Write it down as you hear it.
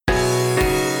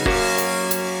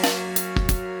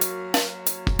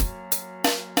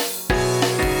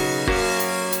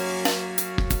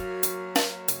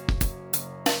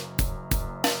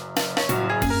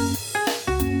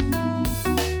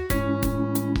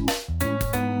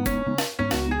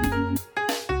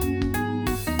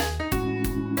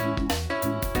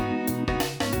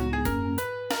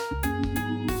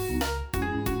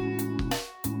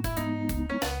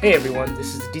Hey everyone,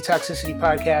 this is the Detoxicity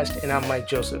Podcast, and I'm Mike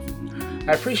Joseph.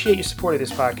 I appreciate your support of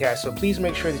this podcast, so please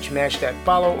make sure that you mash that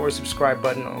follow or subscribe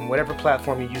button on whatever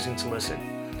platform you're using to listen.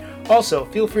 Also,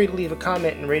 feel free to leave a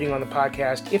comment and rating on the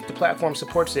podcast if the platform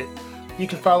supports it. You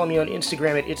can follow me on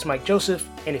Instagram at It's Mike Joseph,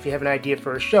 and if you have an idea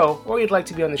for a show or you'd like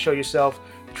to be on the show yourself,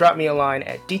 drop me a line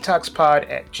at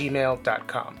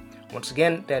detoxpod@gmail.com. Once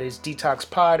again, that is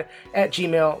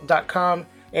detoxpod@gmail.com.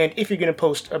 And if you're going to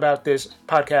post about this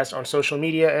podcast on social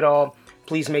media at all,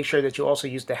 please make sure that you also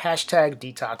use the hashtag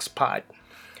DetoxPod.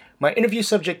 My interview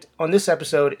subject on this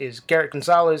episode is Garrett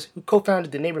Gonzalez, who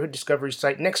co-founded the neighborhood discovery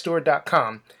site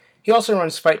Nextdoor.com. He also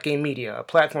runs Fight Game Media, a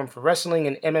platform for wrestling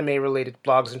and MMA-related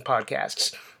blogs and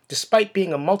podcasts. Despite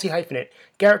being a multi-hyphenate,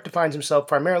 Garrett defines himself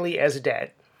primarily as a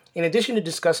dad. In addition to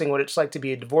discussing what it's like to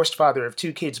be a divorced father of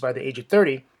 2 kids by the age of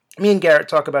 30, me and Garrett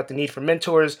talk about the need for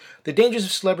mentors, the dangers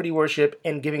of celebrity worship,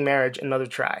 and giving marriage another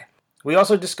try. We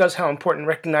also discuss how important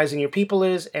recognizing your people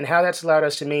is and how that's allowed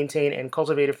us to maintain and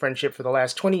cultivate a friendship for the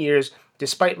last 20 years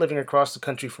despite living across the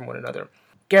country from one another.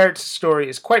 Garrett's story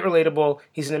is quite relatable,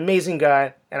 he's an amazing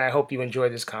guy, and I hope you enjoy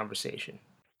this conversation.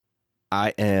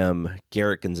 I am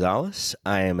Garrett Gonzalez.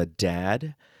 I am a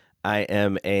dad. I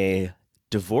am a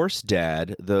divorced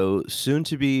dad, though soon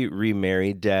to be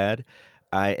remarried dad.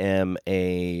 I am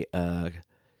a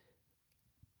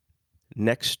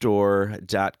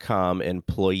Nextdoor.com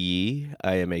employee.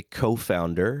 I am a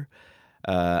co-founder.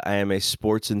 I am a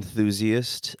sports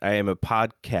enthusiast. I am a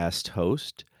podcast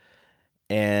host.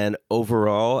 And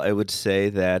overall, I would say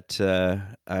that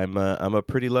I'm a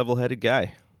pretty level-headed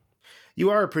guy. You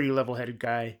are a pretty level-headed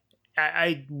guy.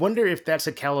 I wonder if that's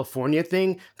a California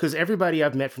thing, because everybody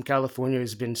I've met from California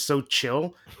has been so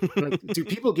chill. Like, do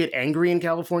people get angry in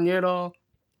California at all?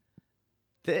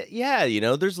 Yeah,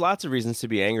 there's lots of reasons to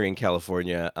be angry in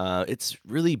California. It's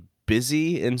really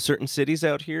busy in certain cities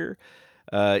out here.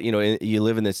 You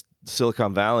live in this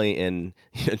Silicon Valley, and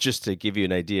just to give you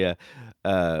an idea,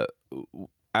 I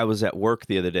was at work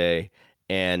the other day,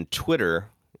 and Twitter,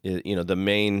 the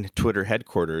main Twitter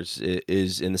headquarters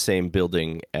is in the same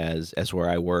building as where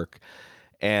I work,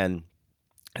 and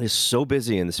it is so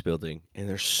busy in this building, and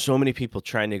there's so many people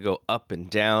trying to go up and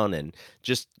down and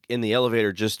just in the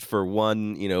elevator just for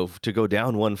one, to go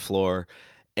down one floor.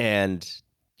 And,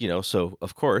 so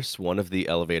of course, one of the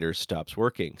elevators stops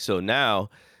working. So now,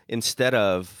 instead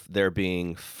of there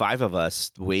being 5 of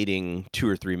us waiting 2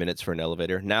 or 3 minutes for an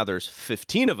elevator, now there's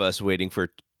 15 of us waiting for,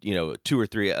 2 or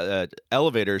 3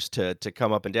 elevators to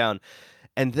come up and down.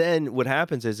 And then what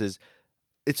happens is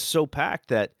it's so packed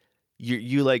that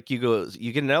you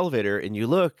get an elevator and you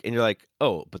look and you're like,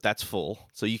 oh, but that's full,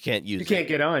 so you can't use it. You can't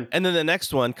get on. And then the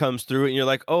next one comes through and you're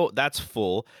like, oh, that's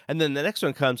full. And then the next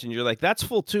one comes and you're like, that's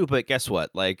full too, but guess what?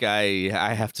 Like I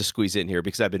have to squeeze in here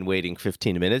because I've been waiting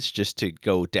 15 minutes just to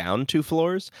go down 2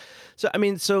 floors. So I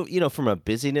mean, from a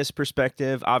busyness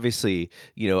perspective, obviously,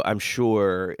 I'm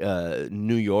sure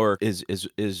New York is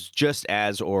just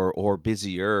as or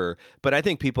busier, but I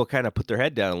think people kind of put their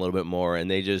head down a little bit more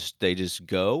and they just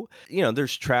go.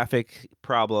 There's traffic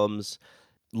problems,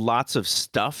 lots of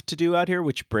stuff to do out here,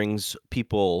 which brings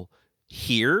people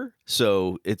here.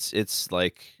 So it's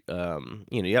like,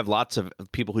 you have lots of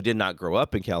people who did not grow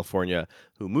up in California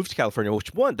who moved to California,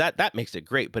 which that makes it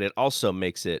great, but it also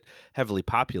makes it heavily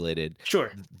populated.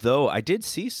 Sure. Though I did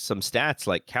see some stats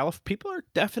like people are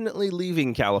definitely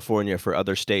leaving California for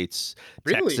other states,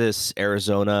 Really? Texas,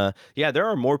 Arizona. Yeah, there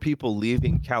are more people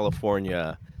leaving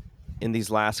California in these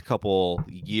last couple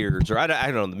years, or I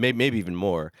don't know, maybe even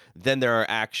more, than there are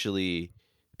actually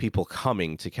people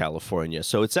coming to California.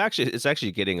 So it's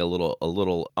actually getting a little,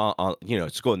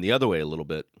 it's going the other way a little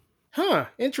bit. Huh,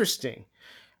 interesting.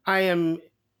 I am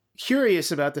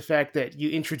curious about the fact that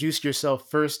you introduced yourself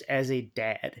first as a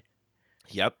dad.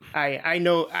 Yep. I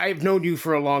know I've known you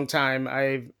for a long time.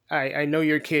 I know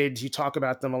your kids, you talk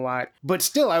about them a lot, but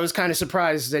still I was kind of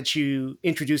surprised that you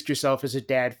introduced yourself as a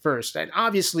dad first. And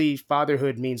obviously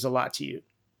fatherhood means a lot to you.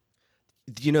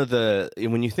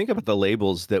 When you think about the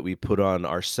labels that we put on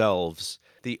ourselves,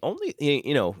 the only,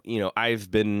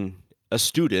 I've been a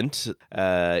student,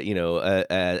 at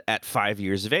 5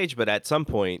 years of age, but at some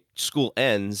point school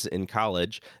ends in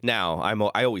college. Now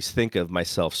I always think of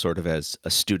myself sort of as a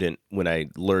student when I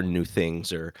learn new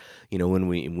things, or, when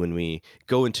we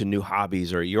go into new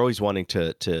hobbies, or you're always wanting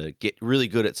to get really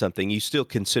good at something. You still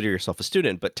consider yourself a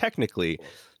student, but technically,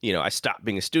 I stopped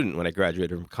being a student when I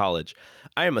graduated from college.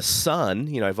 I am a son.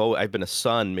 I've been a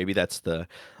son. Maybe that's the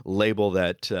label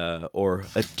that, or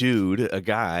a dude, a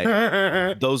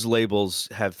guy. Those labels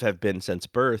have been since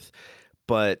birth.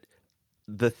 But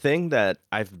the thing that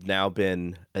I've now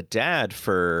been a dad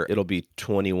for, it'll be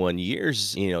 21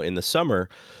 years, in the summer.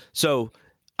 So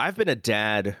I've been a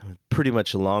dad pretty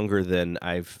much longer than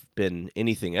I've been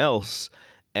anything else.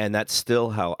 And that's still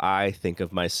how I think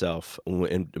of myself.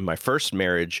 In my first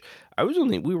marriage,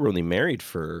 we were only married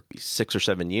for 6 or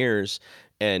 7 years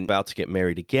and about to get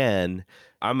married again.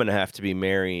 I'm going to have to be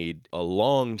married a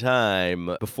long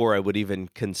time before I would even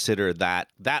consider that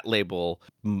label,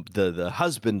 the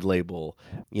husband label,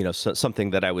 something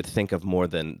that I would think of more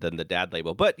than the dad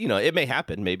label. But, it may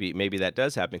happen. Maybe that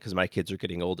does happen because my kids are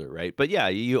getting older, right? But yeah,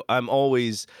 I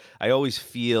always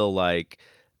feel like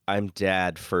I'm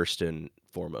dad first and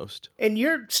foremost. And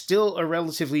you're still a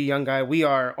relatively young guy. We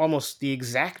are almost the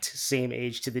exact same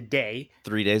age to the day.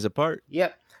 3 days apart.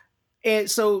 Yep.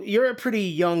 And so you're a pretty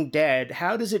young dad.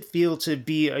 How does it feel to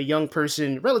be a young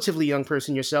person, relatively young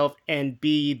person yourself, and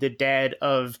be the dad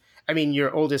of, I mean,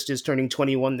 your oldest is turning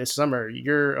 21 this summer.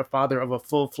 You're a father of a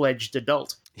full-fledged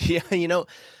adult. Yeah,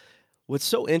 what's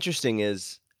so interesting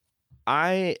is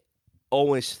I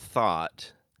always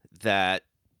thought that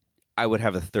I would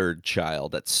have a third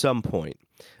child at some point.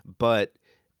 But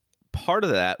part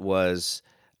of that was,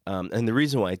 and the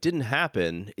reason why it didn't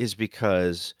happen is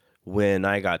because when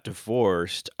I got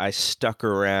divorced, I stuck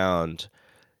around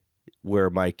where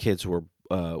my kids were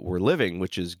living,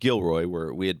 which is Gilroy,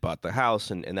 where we had bought the house,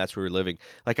 and that's where we were living.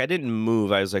 Like, I didn't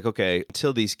move. I was like, okay,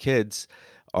 until these kids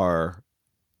are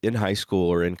in high school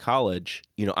or in college,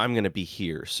 I'm going to be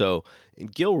here. So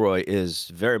Gilroy is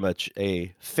very much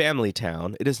a family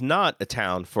town. It is not a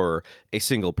town for a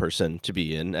single person to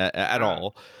be in at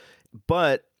all.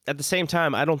 But at the same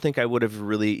time, I don't think I would have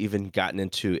really even gotten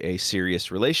into a serious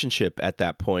relationship at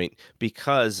that point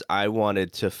because I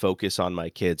wanted to focus on my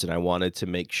kids and I wanted to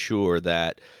make sure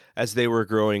that as they were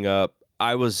growing up,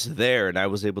 I was there and I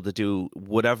was able to do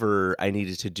whatever I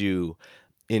needed to do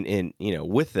in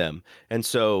with them. And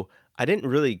so I didn't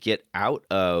really get out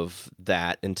of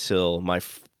that until my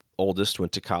oldest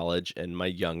went to college and my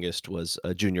youngest was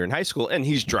a junior in high school, and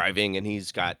he's driving and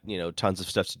he's got tons of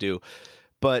stuff to do.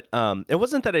 But it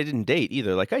wasn't that I didn't date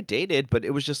either. Like, I dated, but it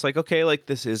was just like, okay, like,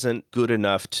 this isn't good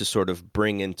enough to sort of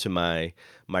bring into my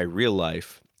real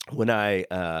life. When I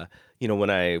when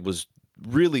I was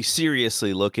really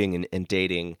seriously looking and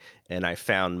dating, and I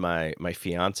found my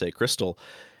fiance Crystal,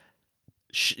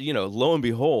 lo and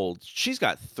behold, she's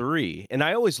got 3. And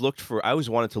I always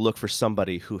wanted to look for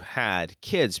somebody who had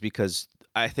kids because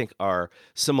I think our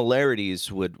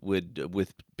similarities would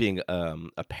with being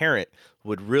a parent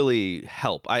would really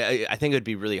help. I think it would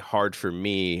be really hard for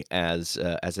me as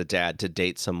a dad to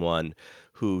date someone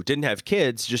who didn't have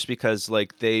kids just because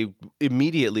like they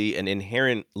immediately and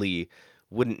inherently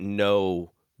wouldn't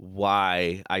know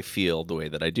why I feel the way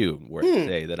that I do, where I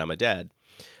say that I'm a dad.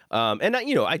 And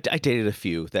I dated a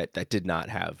few that did not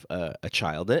have a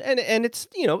child, and it's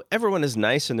everyone is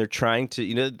nice and they're trying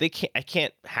to I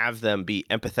can't have them be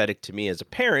empathetic to me as a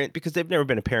parent because they've never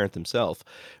been a parent themselves.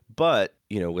 But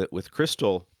with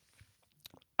Crystal,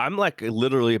 I'm like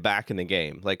literally back in the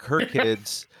game. Like her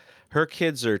kids, her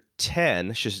kids are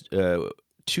 10. She's 2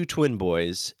 twin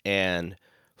boys and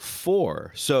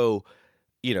 4. So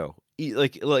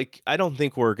like I don't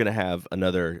think we're gonna have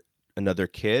another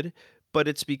kid, but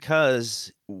it's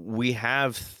because we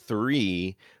have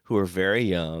 3 who are very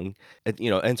young,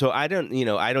 and so I don't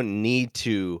need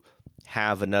to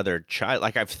have another child.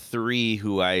 Like I have 3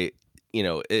 who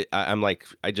I'm like,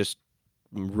 I just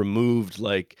removed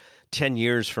like 10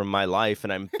 years from my life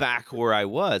and I'm back where I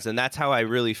was. And that's how I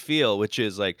really feel, which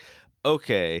is like,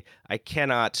 okay, I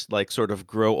cannot like sort of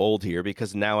grow old here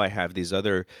because now I have these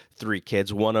other 3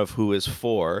 kids, one of who is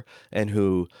 4 and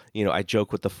who, I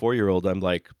joke with the 4-year-old. I'm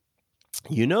like,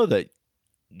 that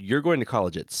you're going to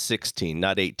college at 16,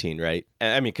 not 18, right?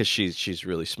 I mean, because she's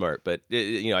really smart, but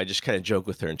I just kind of joke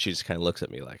with her, and she just kind of looks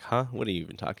at me like, "Huh? What are you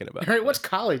even talking about?" All right, what's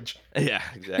college? Yeah,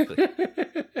 exactly.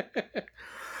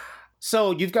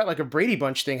 So you've got like a Brady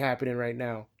Bunch thing happening right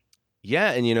now.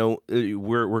 Yeah, and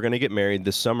we're gonna get married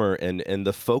this summer, and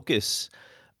the focus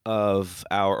of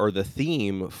the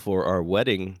theme for our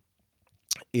wedding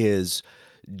is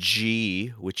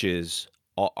G, which is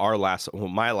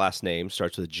my last name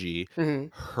starts with a G. Mm-hmm.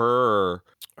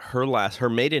 Her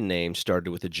maiden name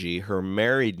started with a G. Her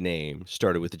married name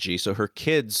started with a G. So her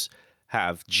kids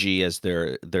have G as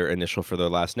their initial for their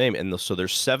last name. And so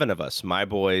there's 7 of us, my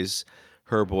boys,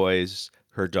 her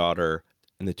daughter,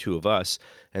 and the 2 of us.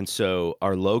 And so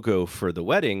our logo for the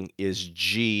wedding is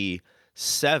G7,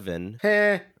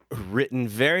 written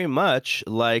very much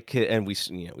like, and we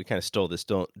kind of stole this.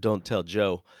 Don't tell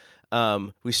Joe.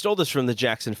 We stole this from the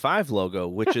Jackson 5 logo,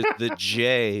 which is the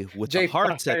J with the J5,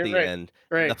 hearts at the right, end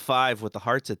and the right. 5 with the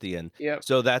hearts at the end. Yep.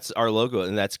 So that's our logo,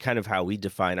 and that's kind of how we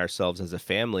define ourselves as a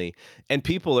family. And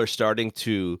people are starting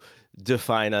to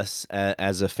define us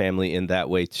as a family in that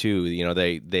way too. You know,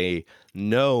 they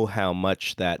know how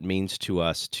much that means to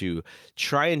us to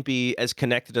try and be as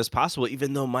connected as possible,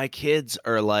 even though my kids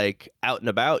are like out and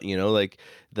about, you know, like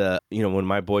when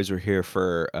my boys were here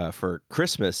for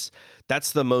Christmas,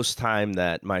 that's the most time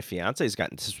that my fiance has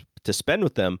gotten to spend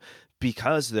with them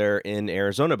because they're in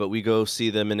Arizona, but we go see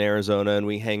them in Arizona and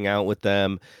we hang out with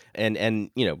them and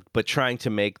but trying to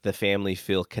make the family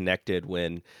feel connected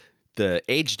when the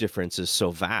age difference is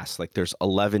so vast. Like there's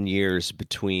 11 years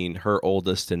between her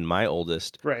oldest and my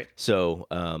oldest. Right. So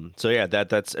yeah,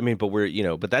 that's I mean,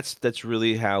 but that's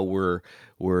really how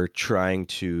we're trying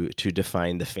to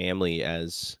define the family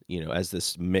as, as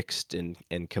this mixed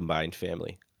and combined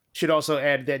family. Should also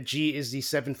add that G is the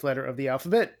seventh letter of the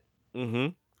alphabet. Mm-hmm.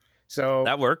 So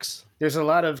That works. there's a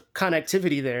lot of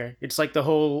connectivity there. It's like the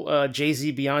whole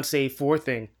Jay-Z Beyonce 4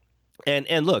 thing.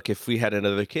 And look, if we had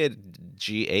another kid,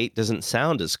 G8 doesn't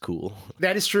sound as cool.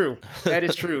 That is true. That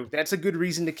is true. That's a good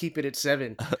reason to keep it at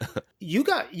 7. You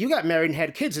got married and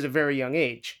had kids at a very young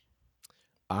age.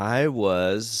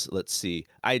 Let's see,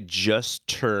 I just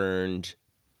turned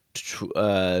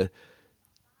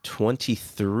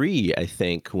 23, I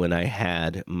think, when I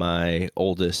had my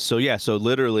oldest. So yeah, so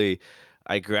literally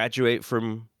I graduate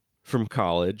from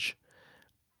college.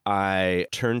 I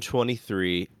turned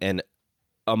 23, and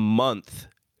a month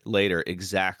later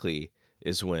exactly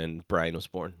is when Brian was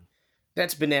born.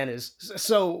 That's bananas.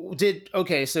 So did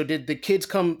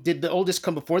the oldest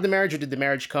come before the marriage, or did the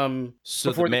marriage come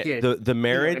So before the kid? the You know what I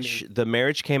marriage mean? the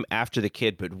marriage came after the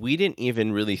kid, but we didn't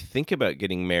even really think about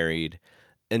getting married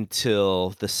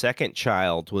until the second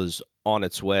child was on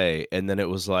its way, and then it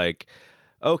was like,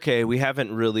 okay, we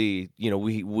haven't really,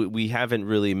 we haven't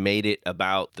really made it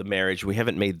about the marriage. We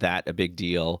haven't made that a big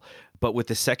deal. But with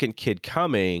the second kid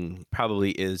coming,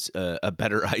 probably is a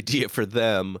better idea for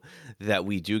them that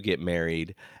we do get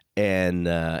married. And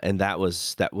that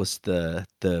was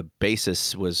the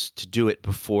basis, was to do it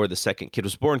before the second kid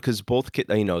was born, because both kids,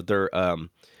 they're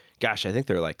gosh, I think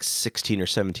they're like 16 or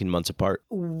 17 months apart.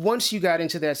 Once you got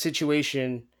into that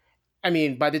situation, I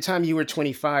mean, by the time you were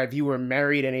 25, you were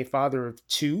married and a father of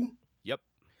 2. Yep.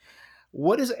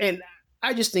 And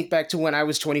I just think back to when I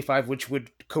was 25, which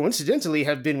would coincidentally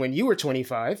have been when you were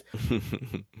 25.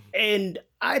 And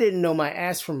I didn't know my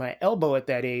ass from my elbow at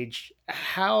that age.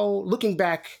 How, looking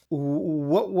back,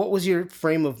 what was your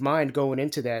frame of mind going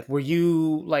into that? Were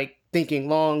you like thinking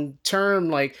long term,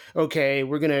 like, okay,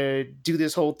 we're gonna do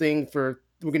this whole thing we're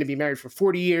gonna be married for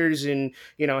 40 years, and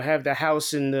have the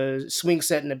house and the swing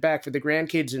set in the back for the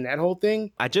grandkids and that whole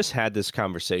thing? I just had this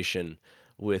conversation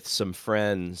with some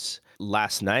friends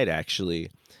last night, actually.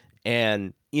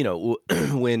 And,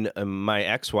 when my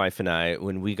ex-wife and I,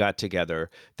 when we got together,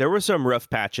 there were some rough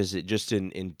patches just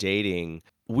in dating.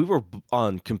 We were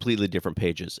on completely different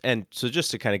pages. And so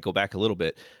just to kind of go back a little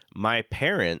bit, my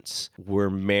parents were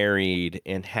married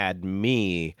and had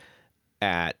me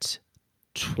at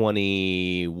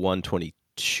 21,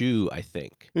 22, I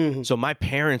think. Hmm. So my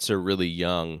parents are really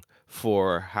young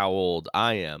for how old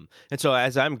I am. And so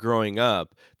as I'm growing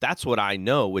up, that's what I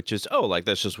know, which is, oh, like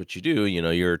that's just what you do.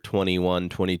 You're 21,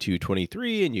 22,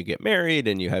 23, and you get married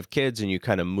and you have kids and you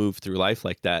kind of move through life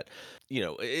like that.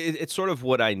 It's sort of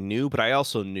what I knew, but I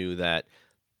also knew that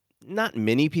not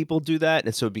many people do that,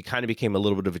 and so kind of became a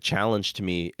little bit of a challenge to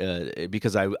me,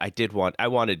 because I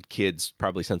wanted kids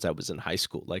probably since I was in high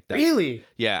school, like that. Really?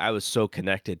 Yeah, I was so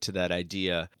connected to that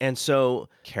idea, and so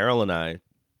Carol and I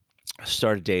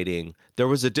started dating. There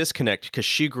was a disconnect because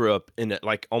she grew up in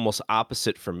like almost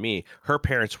opposite from me. Her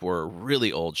parents were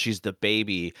really old. She's the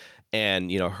baby,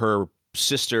 and her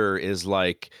sister is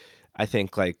like, I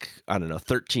think, like, I don't know,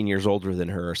 13 years older than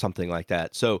her or something like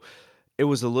that. So it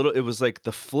was like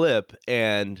the flip,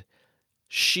 and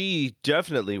she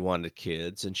definitely wanted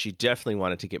kids and she definitely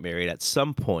wanted to get married at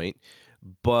some point,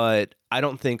 but I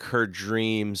don't think her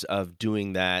dreams of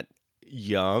doing that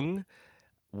young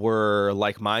were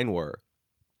like mine were.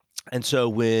 And so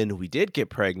when we did get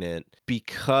pregnant,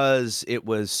 because it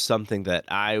was something that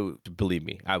believe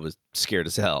me, I was scared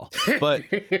as hell. But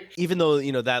even though,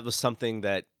 that was something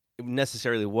that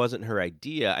necessarily wasn't her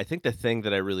idea, I think the thing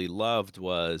that I really loved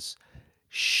was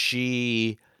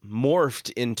she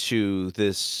morphed into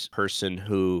this person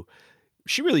who,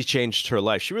 she really changed her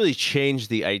life. She really changed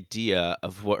the idea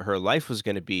of what her life was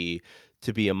going to be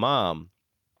a mom.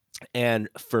 And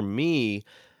for me,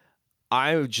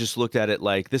 I just looked at it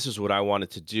like, this is what I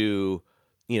wanted to do,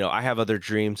 I have other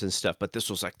dreams and stuff, but this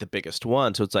was like the biggest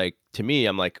one. So it's like, to me,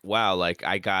 I'm like, wow, like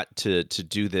I got to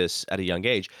do this at a young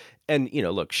age. And,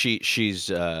 look, she's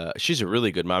a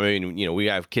really good mom. I mean, we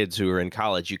have kids who are in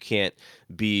college. You can't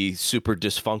be super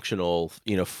dysfunctional,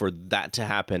 for that to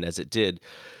happen as it did.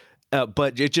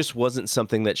 But it just wasn't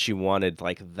something that she wanted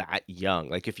like that young.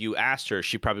 Like if you asked her,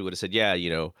 she probably would have said, yeah,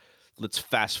 let's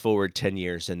fast forward 10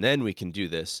 years and then we can do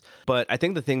this. But I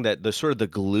think the thing that the sort of the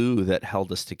glue that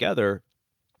held us together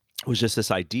was just this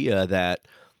idea that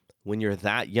when you're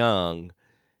that young,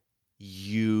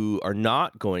 you are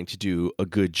not going to do a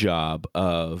good job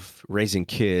of raising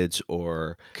kids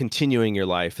or continuing your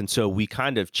life. And so we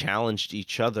kind of challenged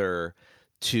each other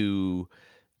to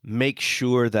make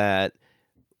sure that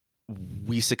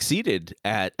we succeeded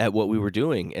at what we were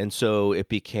doing. And so it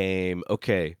became,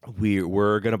 okay,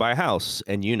 we're going to buy a house.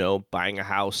 And, buying a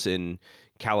house in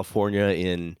California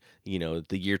in, the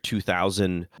year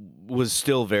 2000 was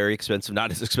still very expensive,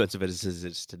 not as expensive as it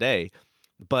is today.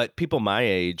 But people my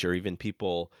age, or even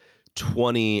people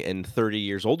 20 and 30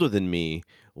 years older than me,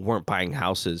 weren't buying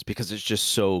houses because it's just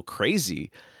so crazy.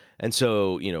 And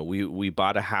so, we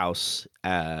bought a house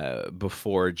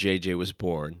before JJ was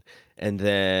born. And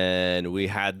then we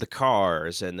had the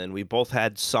cars, and then we both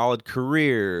had solid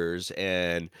careers,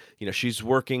 and, she's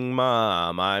working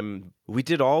mom. We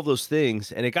did all those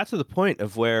things. And it got to the point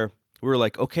of where we were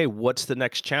like, okay, what's the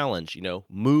next challenge?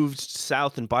 Moved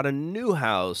south and bought a new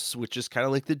house, which is kind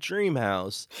of like the dream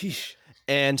house. Yeesh.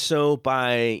 And so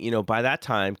by that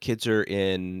time, kids are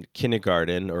in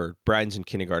kindergarten, or Brian's in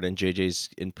kindergarten, JJ's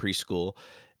in preschool.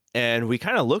 And we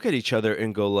kind of look at each other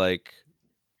and go like,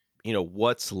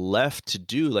 what's left to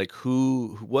do? Like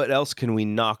what else can we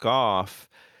knock off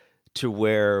to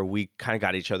where we kind of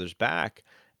got each other's back?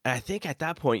 And I think at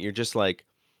that point, you're just like,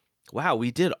 wow, we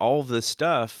did all this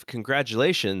stuff.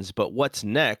 Congratulations. But what's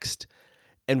next?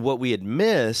 And what we had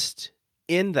missed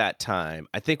in that time,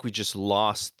 I think we just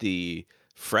lost the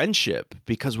friendship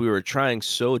because we were trying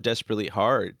so desperately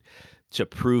hard to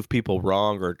prove people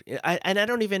wrong. And I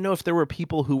don't even know if there were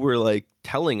people who were like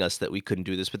telling us that we couldn't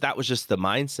do this, but that was just the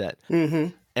mindset. Mm-hmm.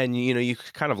 And, you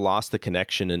kind of lost the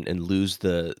connection and lose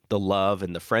the love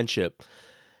and the friendship.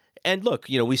 And look,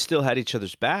 we still had each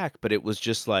other's back, but it was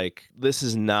just like, this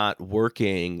is not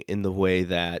working in the way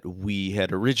that we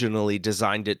had originally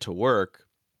designed it to work.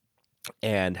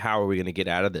 And how are we going to get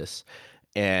out of this?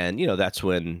 And, that's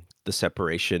when the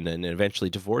separation and eventually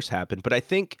divorce happened. But I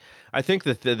think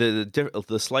that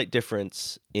the slight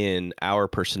difference in our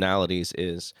personalities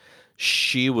is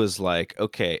she was like,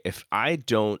 okay, if I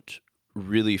don't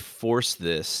really force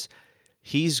this,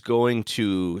 he's going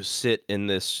to sit in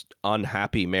this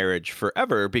unhappy marriage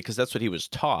forever because that's what he was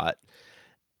taught.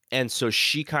 And so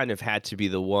she kind of had to be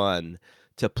the one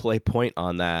to play point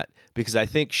on that, because I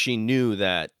think she knew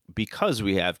that because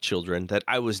we have children, that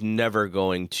I was never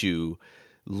going to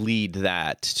lead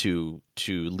that to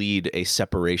lead a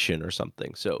separation or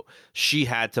something. So she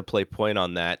had to play point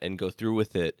on that and go through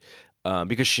with it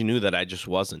because she knew that I just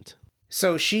wasn't.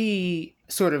 So she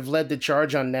sort of led the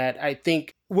charge on that. I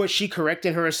think, was she correct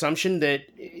in her assumption that,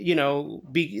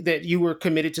 that you were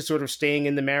committed to sort of staying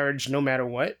in the marriage no matter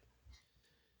what?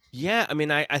 Yeah, I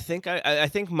mean, I think I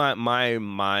think my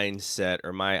mindset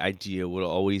or my idea would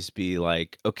always be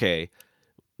like, okay,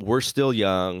 we're still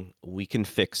young, we can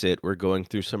fix it. We're going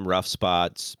through some rough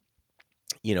spots.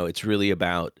 It's really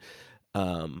about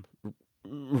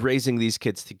raising these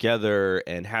kids together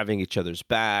and having each other's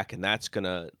back, and that's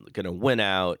gonna win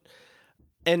out.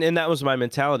 And that was my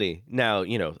mentality. Now,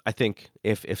 I think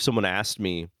if someone asked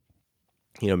me,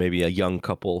 maybe a young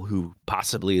couple who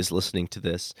possibly is listening to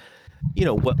this,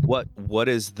 what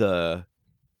is the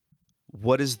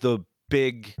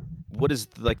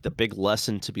like the big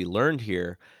lesson to be learned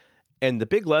here? And the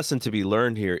big lesson to be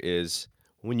learned here is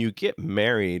when you get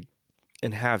married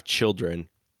and have children,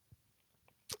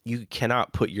 you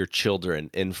cannot put your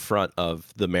children in front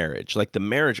of the marriage. Like the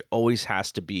marriage always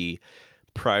has to be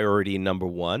priority number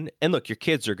one. And look, your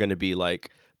kids are going to be like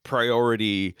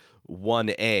priority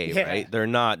 1A, Yeah. right? They're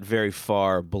not very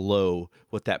far below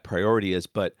what that priority is,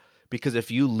 but because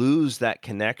if you lose that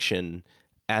connection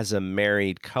as a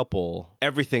married couple,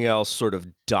 everything else sort of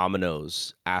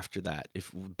dominoes after that.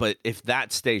 But if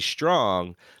that stays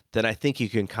strong, then I think you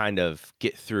can kind of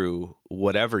get through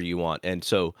whatever you want. And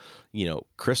so,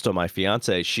 Crystal, my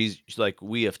fiance, she's like,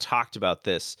 we have talked about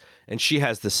this, and she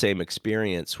has the same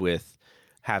experience with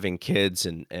having kids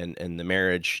and the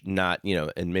marriage not,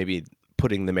 and maybe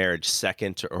putting the marriage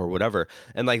second or whatever.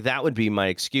 And like, that would be my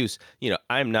excuse.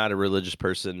 I'm not a religious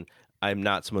person. I'm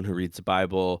not someone who reads the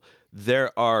Bible.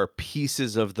 there are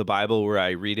pieces of the Bible where I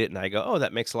read it and I go, oh,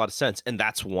 that makes a lot of sense. And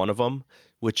that's one of them,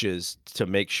 which is to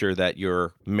make sure that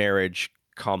your marriage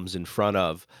comes in front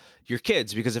of your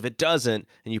kids. Because if it doesn't,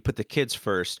 and you put the kids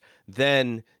first,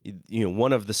 then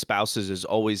one of the spouses is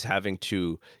always having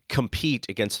to compete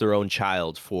against their own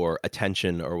child for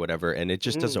attention or whatever, and it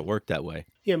just doesn't work that way.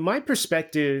 Yeah, my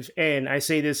perspective, and I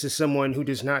say this as someone who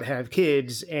does not have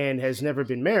kids and has never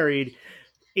been married,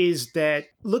 is that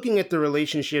looking at the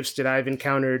relationships that I've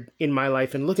encountered in my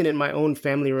life and looking at my own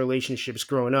family relationships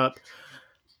growing up,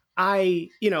 I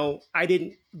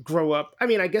didn't grow up. I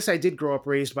mean, I guess I did grow up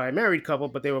raised by a married couple,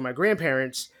 but they were my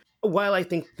grandparents. While I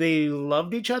think they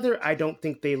loved each other, I don't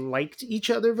think they liked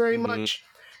each other very Hmm. much.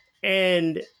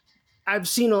 And I've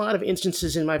seen a lot of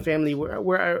instances in my family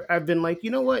where I've been like,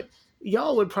 you know what?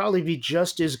 Y'all would probably be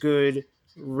just as good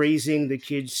raising the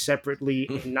kids separately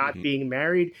and not being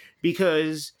married,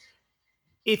 because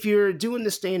if you're doing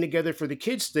the staying together for the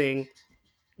kids thing,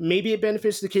 maybe it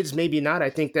benefits the kids, maybe not. I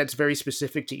think that's very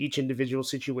specific to each individual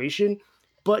situation,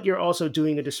 but you're also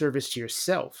doing a disservice to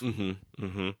yourself. Hmm.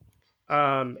 Hmm.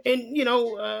 And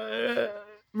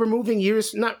removing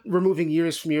years, not removing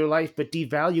years from your life, but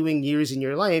devaluing years in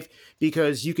your life,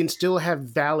 because you can still have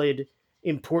valid,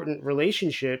 important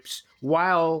relationships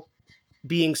while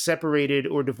being separated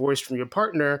or divorced from your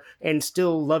partner and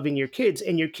still loving your kids.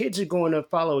 And your kids are going to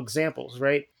follow examples,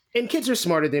 right? And kids are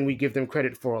smarter than we give them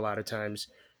credit for a lot of times.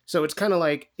 So it's kind of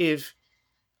like if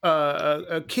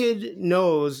a kid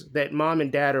knows that mom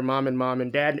and dad, or mom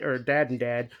and dad, or dad and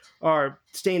dad are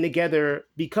staying together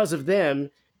because of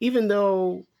them, even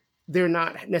though they're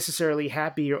not necessarily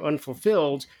happy or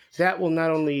unfulfilled, that will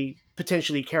not only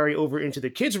potentially carry over into the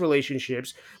kids'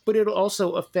 relationships, but it'll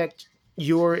also affect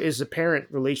your as a parent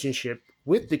relationship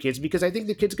with the kids, because I think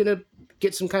the kid's going to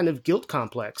get some kind of guilt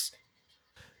complex.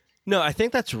 No, I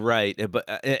think that's right. But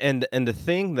and the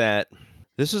thing that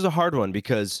this is a hard one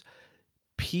because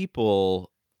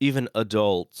people, even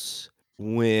adults,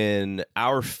 when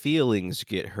our feelings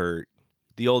get hurt,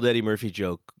 the old Eddie Murphy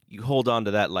joke, you hold on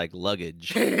to that like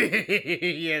luggage,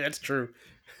 Yeah, that's true.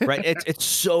 right? It's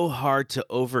so hard to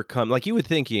overcome. Like you would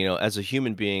think, as a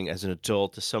human being, as an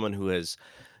adult, as someone who has,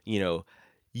 you know,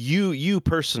 you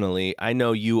personally, I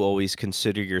know you always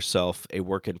consider yourself a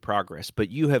work in progress, but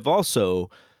you have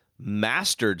also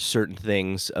mastered certain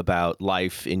things about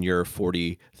life in your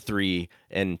 43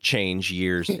 and change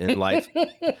years in life,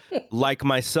 like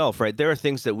myself, right? There are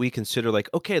things that we consider like,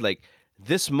 okay, like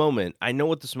this moment, I know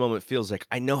what this moment feels like.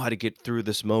 I know how to get through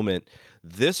this moment.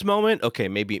 This moment, okay,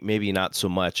 maybe not so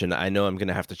much. And I know I'm going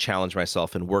to have to challenge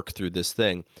myself and work through this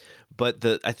thing. But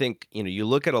I think, you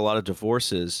look at a lot of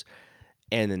divorces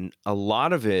and then a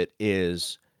lot of it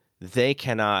is they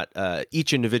cannot,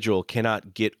 each individual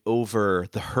cannot get over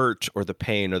the hurt or the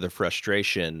pain or the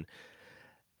frustration,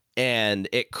 and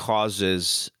it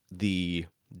causes the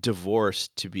divorce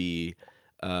to be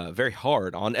very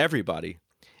hard on everybody.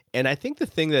 And I think the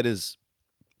thing that is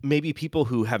maybe people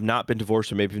who have not been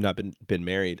divorced or maybe have not been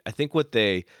married, I think what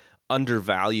they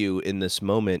undervalue in this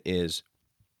moment is,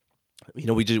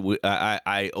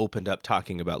 I opened up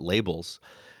talking about labels,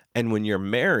 and when you're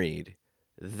married,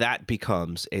 that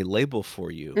becomes a label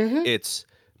for you. Hmm. It's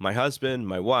my husband,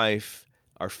 my wife,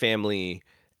 our family,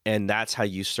 and that's how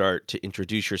you start to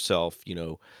introduce yourself.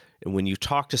 And when you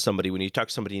talk to somebody, when you talk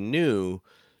to somebody new,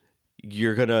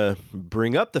 you're gonna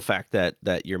bring up the fact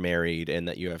that you're married and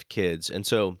that you have kids, and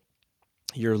so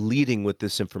you're leading with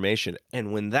this information.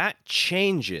 And when that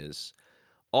changes,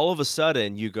 all of a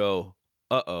sudden you go,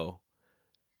 "Uh-oh,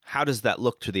 how does that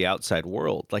look to the outside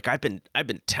world?" Like I've been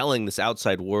telling this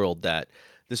outside world that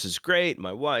this is great,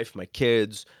 my wife, my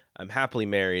kids, I'm happily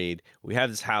married, we have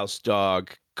this house,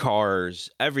 dog, cars,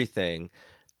 everything.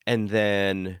 And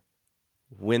then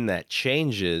when that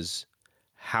changes,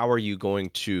 how are you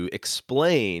going to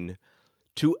explain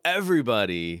to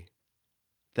everybody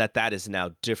that that is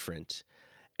now different?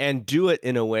 And do it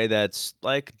in a way that's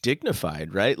like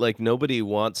dignified, right? Like nobody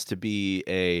wants to be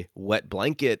a wet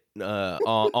blanket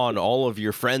on all of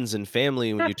your friends and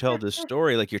family when you tell this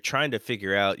story. Like you're trying to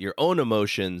figure out your own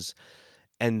emotions,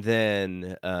 and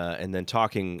then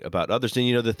talking about others.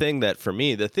 And the thing that for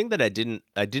me, the thing that I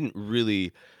didn't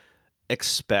really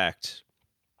expect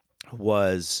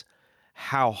was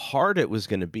how hard it was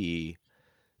going to be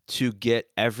to get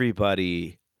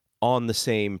everybody on the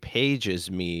same page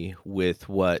as me with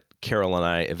what Carol and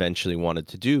I eventually wanted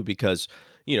to do. Because,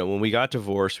 when we got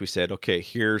divorced, we said, okay,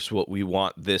 here's what we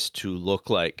want this to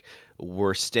look like.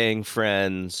 We're staying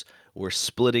friends, we're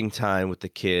splitting time with the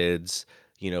kids,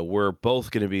 we're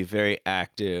both going to be very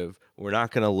active. We're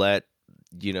not going to let,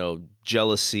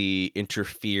 jealousy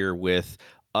interfere with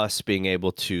us being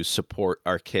able to support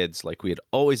our kids like we had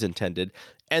always intended.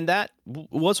 And that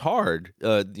was hard,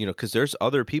 because there's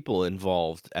other people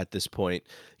involved at this point,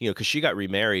 because she got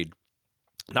remarried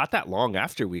not that long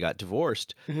after we got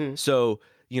divorced. Hmm. So,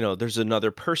 there's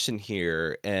another person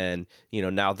here, and,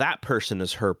 now that person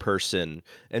is her person.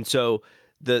 And so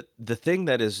the thing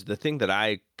that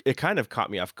it kind of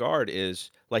caught me off guard is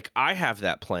like I have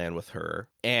that plan with her,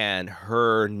 and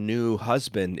her new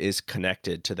husband is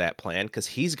connected to that plan because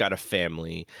he's got a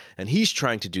family and he's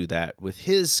trying to do that with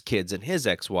his kids and his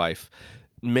ex-wife,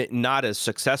 not as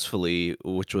successfully,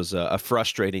 which was a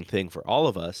frustrating thing for all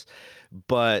of us.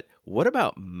 But what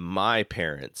about my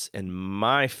parents and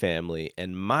my family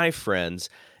and my friends,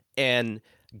 and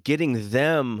getting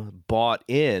them bought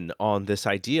in on this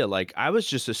idea? Like, I was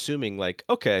just assuming, like,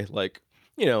 okay, like,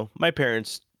 my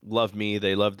parents love me,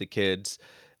 they love the kids.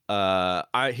 I'm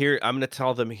gonna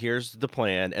tell them here's the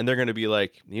plan, and they're gonna be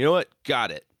like, you know what,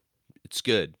 got it, it's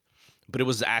good. But it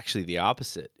was actually the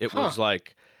opposite. It Huh. was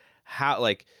like, how,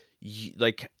 like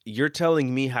you're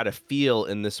telling me how to feel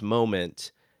in this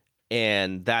moment,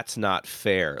 and that's not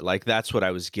fair. Like, that's what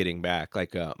I was getting back.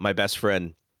 Like, my best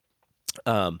friend,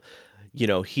 um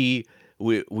he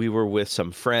we were with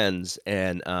some friends,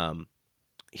 and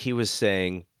he was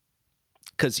saying,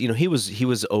 because he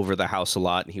was over the house a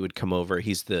lot, and he would come over.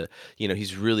 He's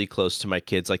really close to my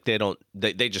kids. Like,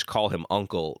 they just call him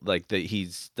uncle. Like,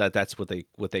 that's what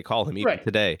they call him even Right.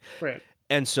 today. Right.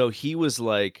 And so he was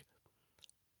like,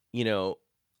 you know,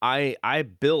 I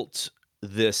built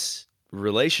this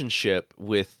relationship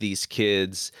with these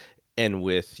kids and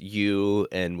with you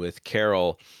and with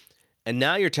Carol, and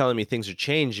now you're telling me things are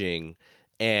changing,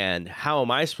 and how am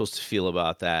I supposed to feel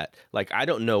about that? Like, I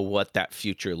don't know what that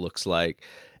future looks like.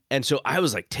 And so I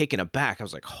was like taken aback. I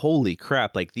was like, holy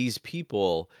crap, like these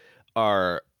people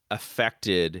are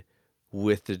affected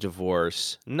with the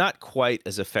divorce, not quite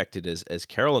as affected as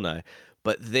Carol and I,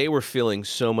 but they were feeling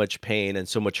so much pain and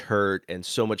so much hurt and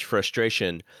so much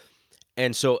frustration.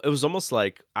 And so it was almost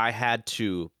like I had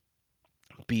to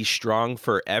be strong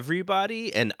for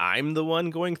everybody, and I'm the one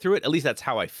going through it. At least that's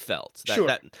how I felt. That Sure.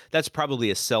 that that's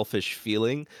probably a selfish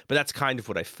feeling, but that's kind of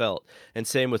what I felt. And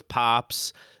same with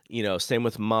pops, same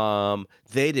with mom.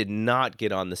 They did not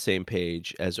get on the same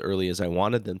page as early as I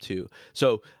wanted them to.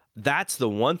 So that's the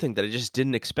one thing that I just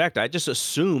didn't expect. I just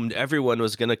assumed everyone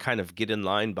was going to kind of get in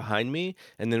line behind me,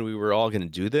 and then we were all going to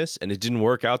do this, and it didn't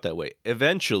work out that way.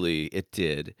 Eventually it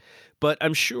did. But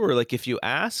I'm sure, like, if you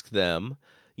ask them,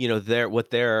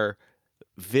 their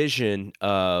vision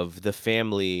of the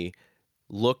family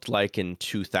looked like in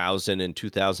 2000 and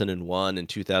 2001 and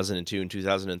 2002 and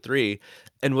 2003,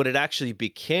 and what it actually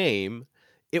became,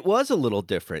 it was a little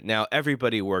different. Now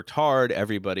everybody worked hard.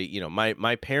 Everybody,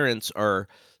 my parents are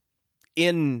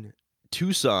in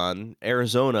Tucson,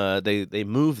 Arizona. They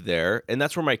moved there, and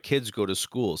that's where my kids go to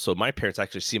school. So my parents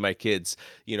actually see my kids,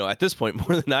 at this point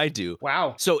more than I do.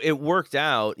 Wow. So it worked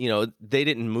out. They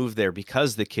didn't move there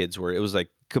because the kids were. It was like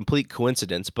complete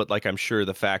coincidence, but like I'm sure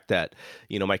the fact that,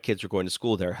 my kids were going to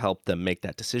school there helped them make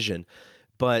that decision.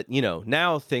 But,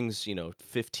 now things,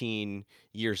 15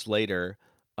 years later,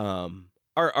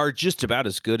 are just about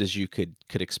as good as you could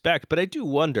expect. But I do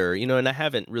wonder, and I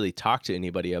haven't really talked to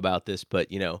anybody about this, but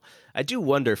I do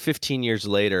wonder 15 years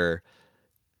later,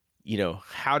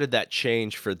 how did that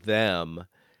change for them?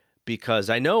 Because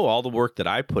I know all the work that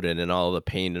I put in and all the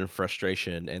pain and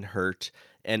frustration and hurt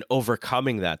and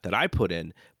overcoming that I put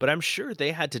in, but I'm sure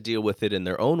they had to deal with it in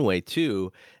their own way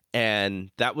too.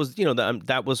 And that was,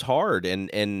 that was hard.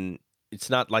 And it's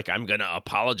not like I'm going to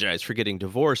apologize for getting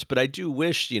divorced, but I do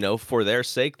wish, for their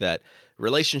sake, that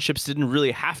relationships didn't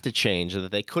really have to change, or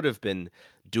that they could have been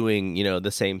doing,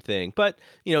 the same thing. But,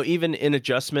 even in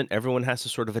adjustment, everyone has to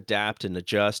sort of adapt and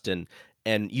adjust, and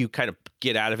you kind of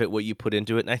get out of it what you put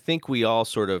into it. And I think we all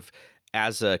sort of,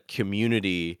 as a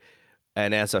community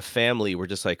and as a family, we're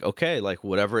just like, okay, like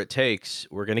whatever it takes,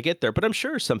 we're going to get there. But I'm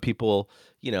sure some people,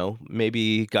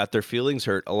 maybe got their feelings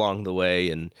hurt along the way.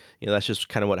 And, that's just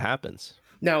kind of what happens.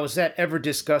 Now, was that ever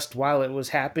discussed while it was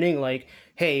happening? Like,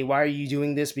 hey, why are you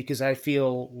doing this? Because I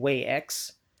feel way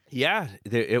X. Yeah,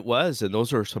 it was. And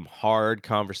those were some hard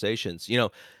conversations.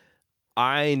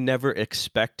 I never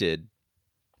expected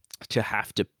to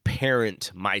have to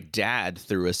parent my dad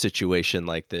through a situation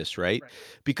like this, right? Right.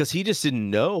 Because he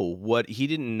didn't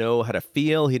know how to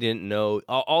feel. He didn't know,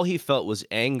 all he felt was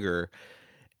anger.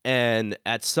 And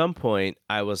at some point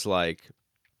I was like,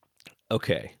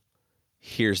 okay,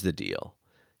 here's the deal.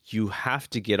 You have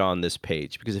to get on this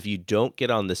page, because if you don't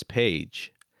get on this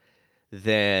page,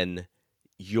 then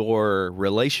your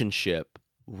relationship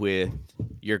with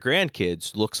your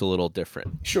grandkids looks a little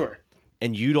different. Sure.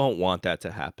 and you don't want that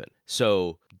to happen.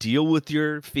 So deal with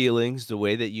your feelings the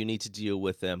way that you need to deal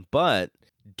with them, but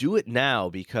do it now,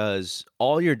 because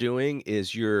all you're doing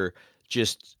is you're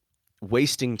just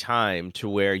wasting time to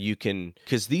where you can,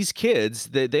 because these kids,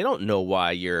 they don't know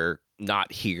why you're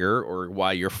not here or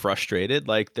why you're frustrated.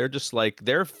 Like they're just like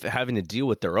having to deal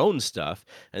with their own stuff,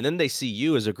 and then they see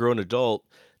you as a grown adult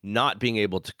not being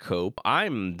able to cope.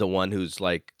 I'm the one who's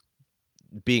like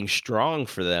being strong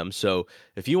for them. So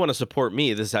if you want to support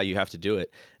me, this is how you have to do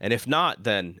it. And if not,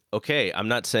 then okay, I'm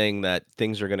not saying that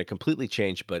things are going to completely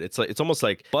change, but it's like, it's almost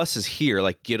like bus is here,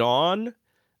 like get on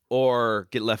or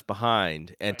get left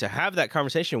behind. And to have that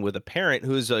conversation with a parent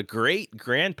who's a great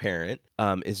grandparent,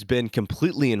 has been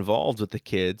completely involved with the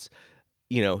kids.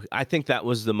 You know, I think that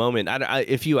was the moment.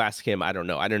 If you ask him, I don't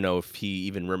know. I don't know if he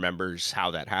even remembers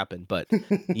how that happened, but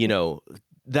you know,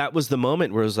 that was the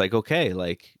moment where it was like, okay,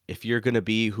 like if you're going to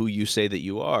be who you say that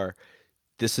you are,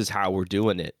 this is how we're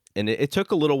doing it. And it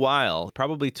took a little while. It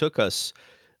probably took us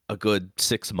a good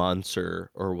 6 months or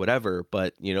whatever,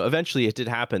 but you know, eventually it did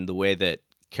happen the way that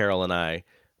Carol and I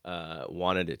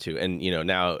wanted it to. And you know,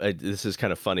 now this is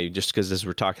kind of funny, just because as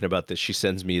we're talking about this, she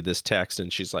sends me this text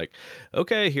and she's like,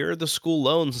 okay, here are the school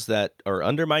loans that are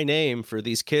under my name for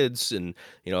these kids, and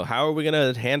you know, how are we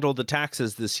going to handle the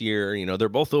taxes this year? You know, they're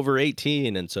both over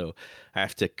 18, and so I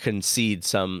have to concede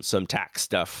some tax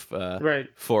stuff Right.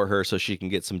 for her so she can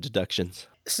get some deductions.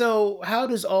 So how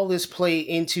does all this play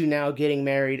into now getting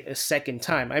married a second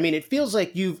time? I mean, it feels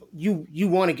like you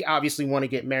want to obviously want to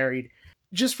get married.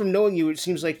 Just from knowing you, it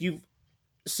seems like you've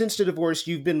since the divorce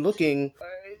you've been looking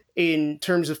in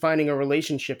terms of finding a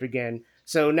relationship again.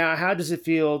 So now, how does it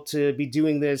feel to be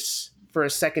doing this for a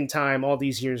second time all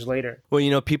these years later? Well,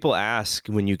 you know, people ask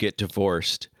when you get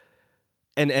divorced,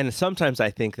 and sometimes I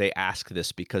think they ask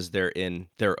this because they're in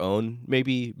their own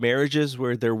maybe marriages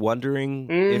where they're wondering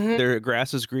if Mm-hmm. their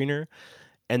grass is greener,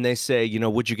 and they say, you know,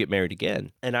 would you get married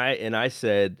again? And I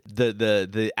said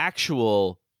the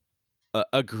actual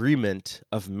agreement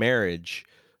of marriage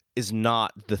is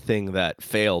not the thing that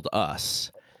failed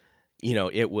us. You know,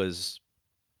 it was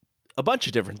a bunch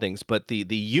of different things, but the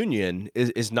union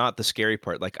is not the scary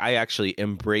part. Like I actually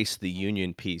embrace the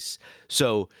union piece.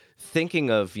 So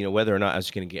thinking of, you know, whether or not I was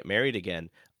going to get married again,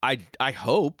 I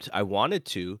hoped, I wanted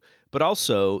to, but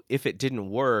also if it didn't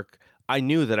work, I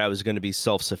knew that I was going to be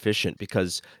self-sufficient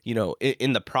because, you know,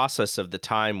 in the process of the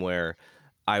time where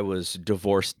I was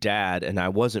divorced dad and I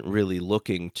wasn't really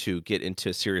looking to get into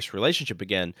a serious relationship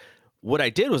again, what I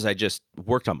did was I just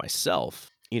worked on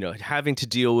myself. You know, having to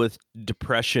deal with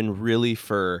depression really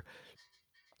for,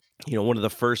 you know, one of the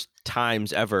first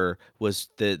times ever was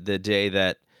the day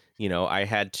that, you know, I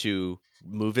had to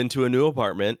move into a new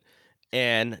apartment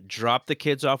and drop the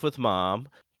kids off with mom.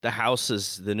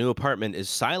 The new apartment is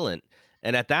silent.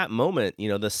 And at that moment, you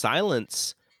know, the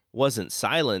silence wasn't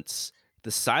silence. The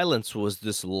silence was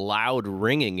this loud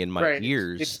ringing in my Right. It's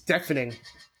ears. deafening.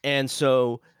 And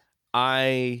so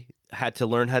I had to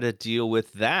learn how to deal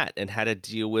with that and how to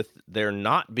deal with there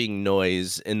not being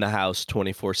noise in the house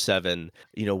 24/7.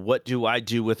 You know, what do I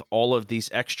do with all of these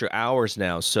extra hours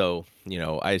now? So, you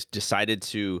know, I decided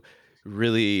to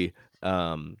really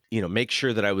you know, make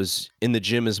sure that I was in the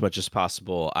gym as much as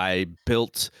possible. I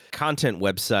built content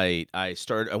website. I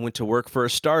went to work for a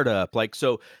startup. Like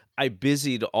so I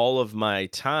busied all of my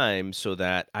time so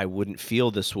that I wouldn't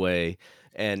feel this way.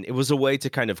 And it was a way to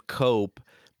kind of cope,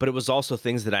 but it was also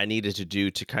things that I needed to do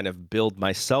to kind of build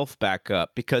myself back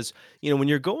up. Because, you know, when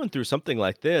you're going through something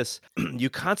like this,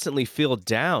 you constantly feel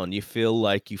down. You feel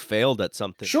like you failed at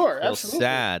something. You Sure, feel absolutely.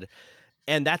 sad.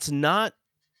 And that's not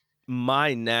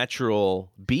my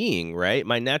natural being, right?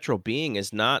 My natural being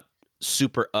is not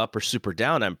super up or super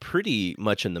down. I'm pretty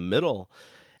much in the middle.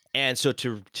 And so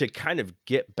to kind of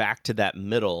get back to that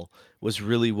middle was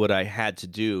really what I had to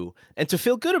do, and to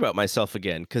feel good about myself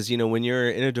again, cuz you know when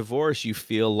you're in a divorce you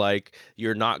feel like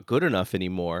you're not good enough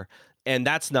anymore, and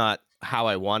that's not how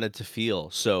I wanted to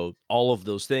feel. So all of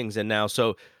those things, and now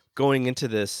so going into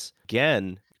this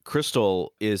again,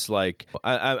 Crystal is like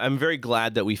I'm very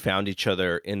glad that we found each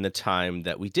other in the time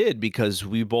that we did, because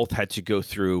we both had to go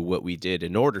through what we did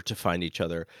in order to find each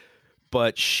other.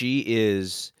 But she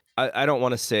is, I don't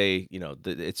want to say, you know,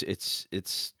 that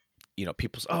it's you know,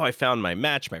 people's, oh, I found my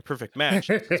match, my perfect match,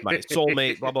 this is my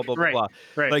soulmate, blah blah blah blah Right. blah.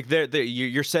 Right. Like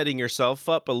you're setting yourself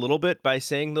up a little bit by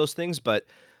saying those things, but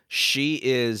she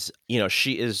is, you know,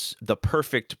 she is the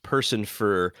perfect person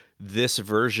for this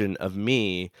version of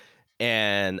me,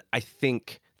 and I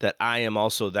think that I am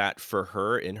also that for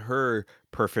her in her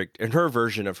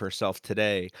version of herself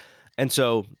today. And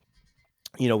so,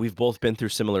 you know, we've both been through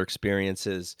similar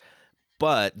experiences,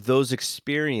 But those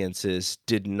experiences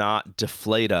did not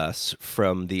deflate us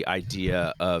from the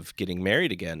idea of getting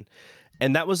married again.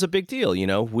 And that was a big deal, you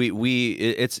know.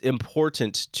 It's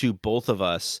important to both of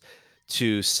us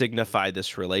to signify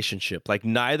this relationship. Like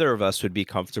neither of us would be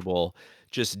comfortable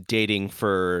just dating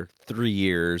for 3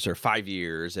 years or 5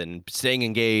 years and staying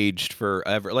engaged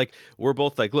forever. Like we're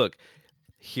both like, look,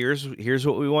 here's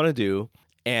what we want to do,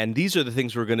 and these are the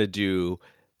things we're going to do,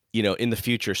 you know, in the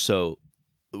future. So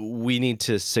we need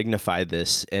to signify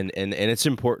this, and it's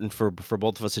important for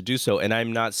both of us to do so. And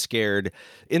I'm not scared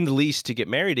in the least to get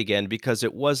married again because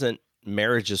it wasn't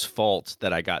marriage's fault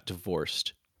that I got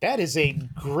divorced. That is a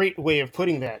great way of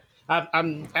putting that.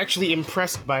 I'm actually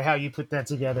impressed by how you put that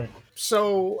together.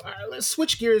 So let's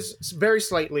switch gears very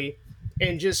slightly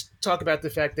and just talk about the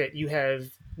fact that you have,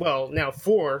 well, now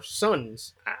 4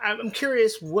 sons. I'm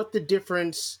curious what the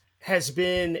difference has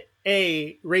been,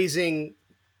 A, raising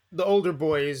the older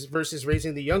boys versus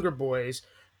raising the younger boys,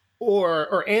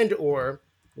 or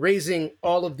raising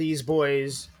all of these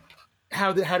boys.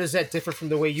 How does that differ from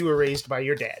the way you were raised by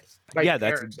your dad, by your Yeah,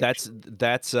 that's parents, that's actually?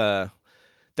 that's uh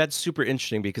that's super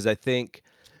interesting because I think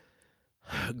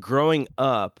growing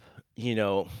up, you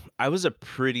know, I was a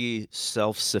pretty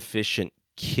self-sufficient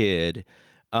kid.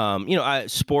 You know, I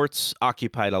sports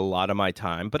occupied a lot of my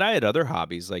time, but I had other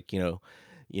hobbies like, you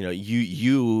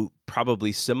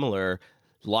probably similar,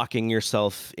 locking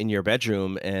yourself in your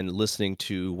bedroom and listening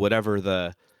to whatever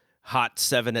the hot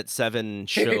 7 at 7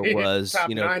 show was, Top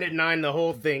 9 at 9, the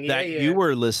whole thing. Yeah, that you yeah.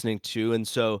 were listening to. And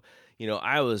so,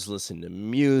 I was listening to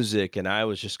music and I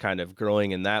was just kind of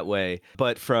growing in that way.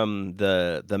 But from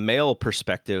the male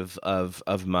perspective of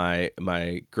my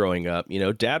growing up,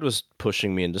 dad was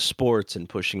pushing me into sports and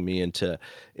pushing me into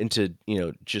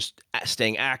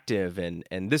staying active,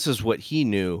 and this is what he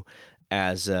knew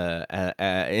as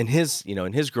in his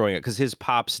growing up, because his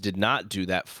pops did not do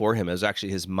that for him. It was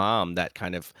actually his mom that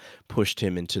kind of pushed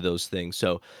him into those things.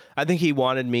 So I think he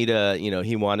wanted me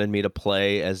to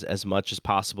play as much as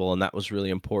possible, and that was really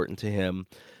important to him.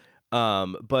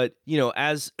 But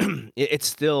as it's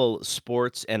still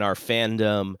sports and our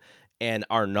fandom and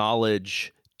our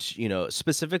knowledge,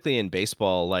 specifically in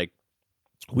baseball, like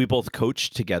we both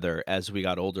coached together as we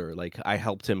got older. Like I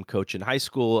helped him coach in high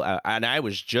school, and I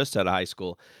was just out of high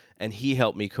school, and he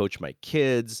helped me coach my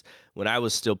kids when I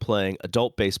was still playing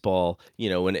adult baseball.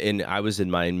 When I was in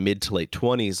my mid to late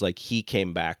 20s, like he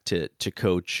came back to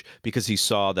coach because he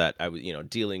saw that I was,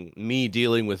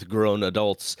 dealing with grown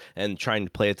adults and trying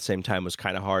to play at the same time was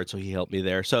kind of hard. So he helped me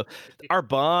there. So our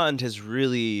bond has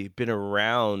really been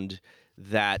around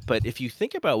that. But if you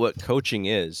think about what coaching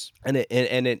is, and it,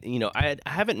 I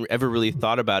haven't ever really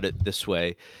thought about it this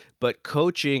way, but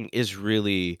coaching is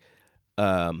really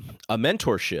a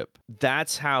mentorship.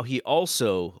 That's how he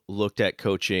also looked at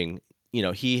coaching.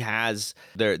 He has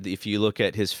there. If you look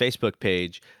at his Facebook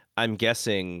page, I'm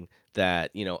guessing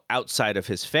that outside of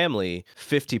his family,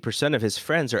 50% of his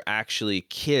friends are actually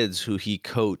kids who he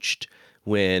coached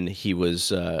when he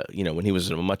was a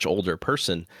much older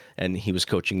person, and he was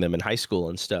coaching them in high school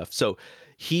and stuff. So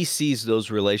he sees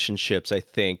those relationships, I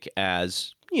think,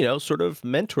 as sort of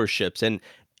mentorships.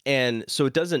 And so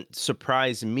it doesn't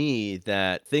surprise me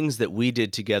that things that we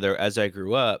did together as I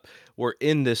grew up were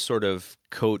in this sort of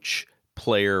coach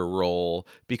player role,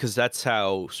 because that's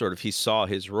how sort of he saw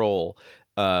his role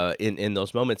in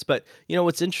those moments. But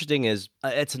what's interesting is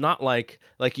it's not like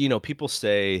people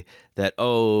say that,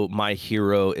 oh, my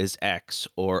hero is X,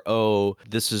 or oh,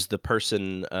 this is the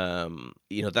person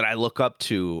that I look up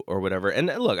to or whatever. And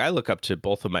look, I look up to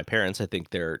both of my parents. I think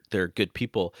they're good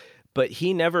people, but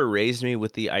he never raised me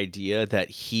with the idea that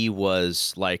he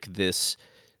was like this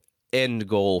end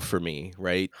goal for me,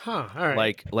 right? Huh. All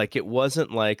right. Like it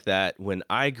wasn't like that when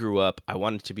I grew up. I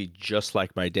wanted to be just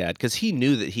like my dad because he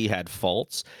knew that he had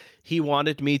faults. He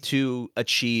wanted me to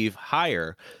achieve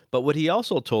higher. But what he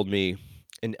also told me,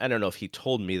 and I don't know if he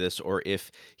told me this or if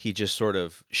he just sort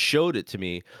of showed it to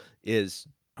me, is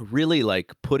really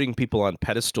like putting people on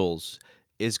pedestals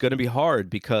is going to be hard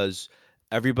because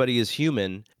everybody is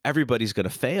human. Everybody's going to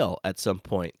fail at some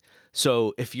point.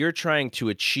 So if you're trying to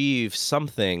achieve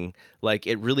something, like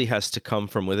it really has to come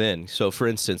from within. So for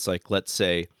instance, like let's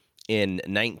say in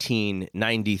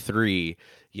 1993,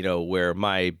 where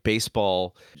my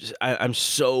baseball, I'm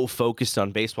so focused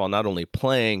on baseball, not only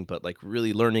playing, but like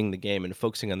really learning the game and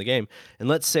focusing on the game. And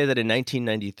let's say that in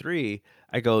 1993,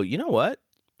 I go, you know what?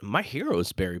 My hero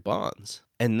is Barry Bonds.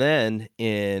 And then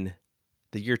in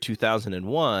the year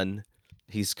 2001,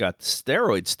 he's got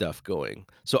steroid stuff going.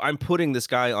 So I'm putting this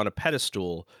guy on a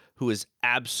pedestal who is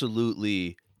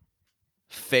absolutely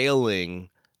failing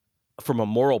from a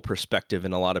moral perspective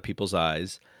in a lot of people's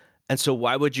eyes. And so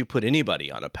why would you put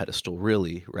anybody on a pedestal,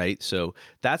 really, right? So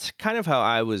that's kind of how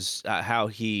I was how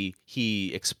he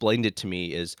explained it to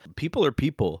me is people are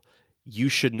people. You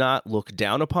should not look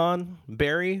down upon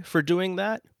Barry for doing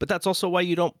that, but that's also why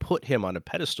you don't put him on a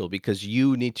pedestal, because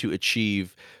you need to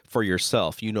achieve for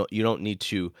yourself. You don't need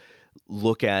to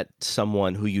look at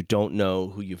someone who you don't know,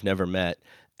 who you've never met,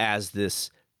 as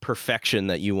this perfection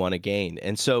that you want to gain.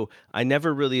 And so I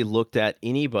never really looked at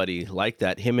anybody like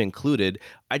that, him included.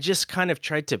 I just kind of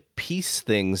tried to piece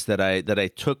things that I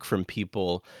took from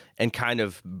people and kind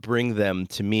of bring them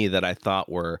to me that I thought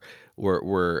were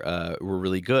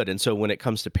really good. And so when it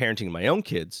comes to parenting my own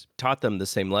kids, taught them the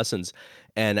same lessons.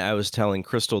 And I was telling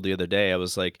Crystal the other day, I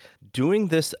was like, doing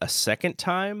this a second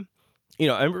time,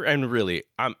 and really,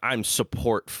 I'm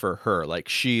support for her. Like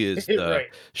Right.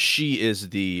 she is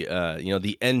the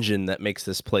the engine that makes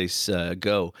this place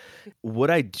go.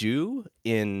 What I do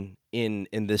in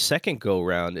the second go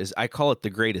round is I call it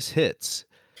the greatest hits,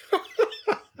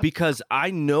 because I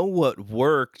know what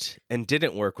worked and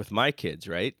didn't work with my kids,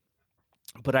 right?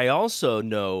 But I also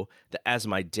know that as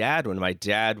my dad, when my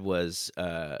dad was,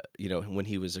 when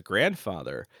he was a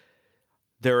grandfather,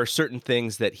 there are certain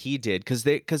things that he did because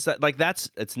like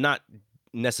it's not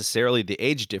necessarily the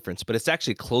age difference, but it's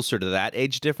actually closer to that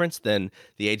age difference than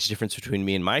the age difference between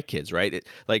me and my kids, right?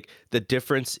 Like the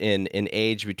difference in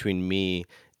age between me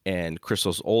and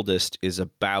Crystal's oldest is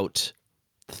about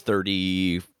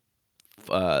 30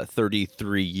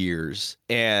 33 years,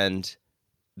 and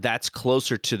that's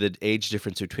closer to the age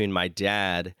difference between my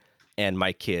dad and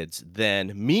my kids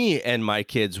than me and my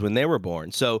kids when they were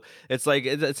born. So it's like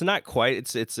it's not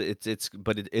quite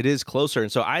but it is closer.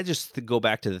 And so I just go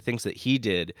back to the things that he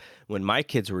did when my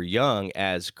kids were young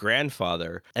as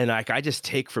grandfather, and like I just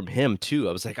take from him too.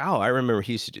 I was like, oh, I remember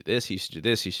he used to do this, he used to do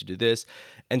this, he used to do this.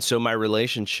 And so my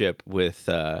relationship with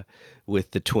the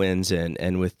twins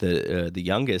and with the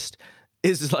youngest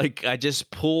is like I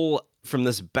just pull from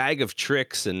this bag of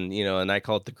tricks, and I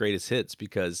call it the greatest hits,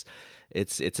 because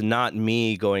it's not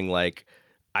me going like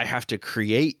I have to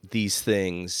create these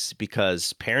things,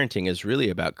 because parenting is really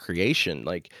about creation.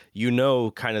 Like,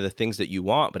 kind of the things that you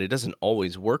want, but it doesn't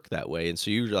always work that way. And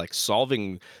so you're like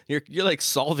solving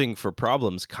for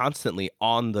problems constantly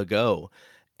on the go.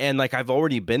 And like I've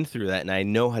already been through that and I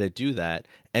know how to do that.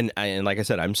 And like I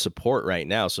said, I'm support right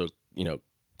now. So,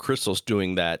 Crystal's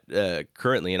doing that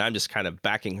currently, and I'm just kind of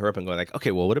backing her up and going like, okay,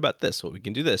 well, what about this? Well, we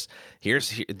can do this.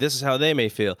 This is how they may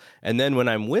feel. And then when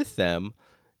I'm with them,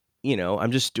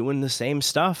 I'm just doing the same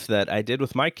stuff that I did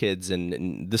with my kids,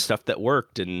 and the stuff that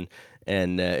worked, and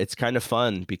it's kind of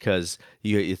fun because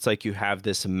it's like you have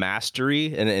this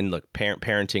mastery, and look,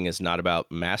 parenting is not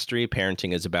about mastery.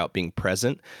 Parenting is about being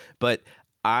present, but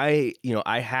I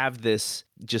have this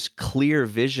just clear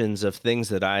visions of things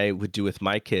that I would do with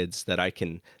my kids that I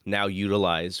can now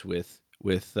utilize with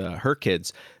her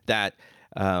kids. That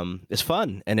is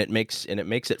fun, and it makes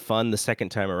it fun the second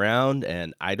time around.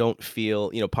 And I don't feel,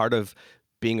 part of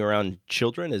being around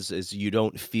children is you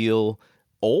don't feel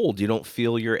old, you don't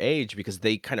feel your age, because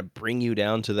they kind of bring you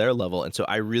down to their level. And so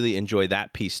I really enjoy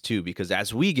that piece too, because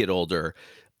as we get older,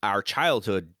 our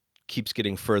childhood keeps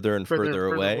getting further and further Further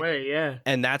away. away, yeah.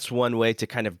 And that's one way to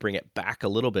kind of bring it back a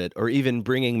little bit, or even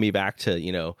bringing me back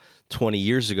to, 20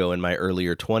 years ago in my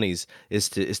earlier 20s, is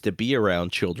to be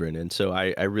around children. And so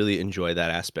I really enjoy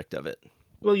that aspect of it.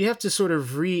 Well, you have to sort of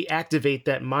reactivate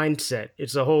that mindset.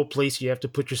 It's a whole place you have to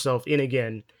put yourself in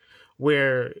again,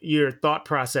 where your thought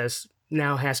process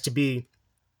now has to be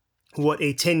what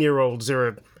a 10-year-old's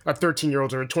or a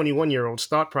 13-year-old's or a 21-year-old's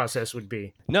thought process would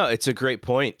be. No, it's a great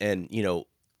point. And,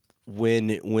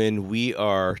 when we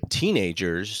are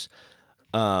teenagers,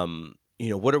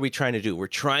 what are we trying to do? We're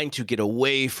trying to get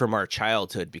away from our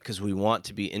childhood because we want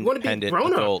to be independent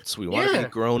adults. We want to be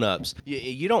grown-ups.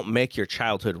 You don't make your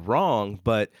childhood wrong,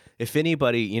 but if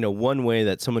anybody, one way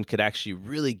that someone could actually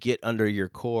really get under your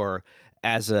core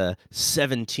as a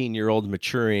 17-year-old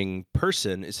maturing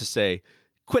person is to say,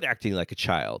 quit acting like a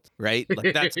child, right?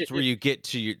 Like that's where you get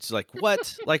to. It's like,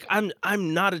 what? Like I'm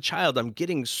not a child. I'm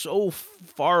getting so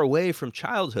far away from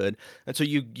childhood, and so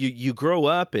you grow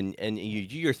up and you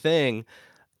do your thing,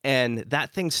 and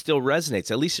that thing still resonates.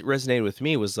 At least it resonated with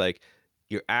me. Was like,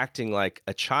 you're acting like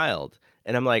a child,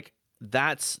 and I'm like,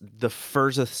 that's the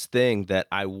furthest thing that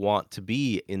I want to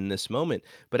be in this moment.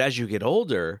 But as you get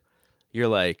older, you're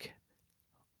like,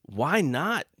 why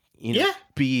not? Yeah.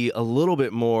 Be a little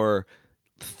bit more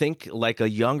think like a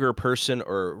younger person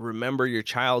or remember your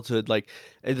childhood. Like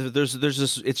there's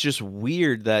this, it's just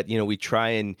weird that, we try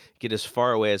and get as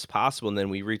far away as possible. And then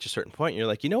we reach a certain point and you're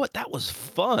like, you know what? That was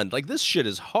fun. Like this shit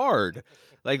is hard.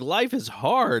 Like life is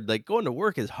hard. Like going to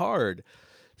work is hard.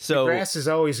 The So grass is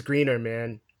always greener,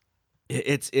 man.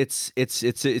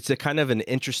 it's a kind of an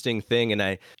interesting thing, and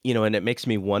and it makes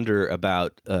me wonder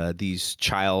about these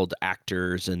child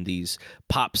actors and these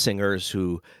pop singers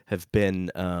who have been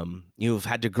have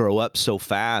had to grow up so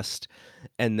fast,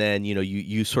 and then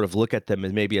you sort of look at them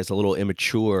as maybe as a little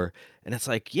immature, and it's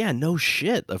like, yeah, no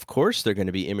shit, of course they're going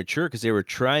to be immature because they were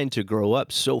trying to grow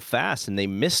up so fast and they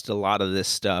missed a lot of this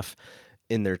stuff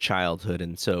in their childhood.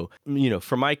 And so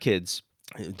for my kids,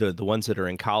 the ones that are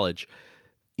in college,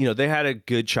 they had a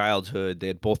good childhood. They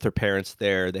had both their parents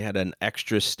there. They had an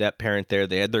extra step parent there.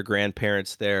 They had their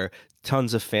grandparents there,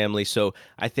 tons of family. So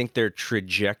I think their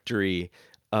trajectory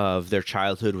of their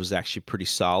childhood was actually pretty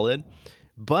solid.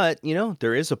 But,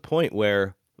 there is a point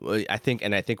where I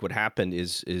think what happened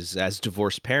is as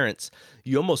divorced parents,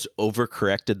 you almost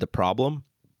overcorrected the problem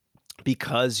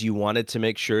because you wanted to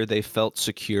make sure they felt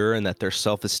secure and that their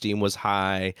self-esteem was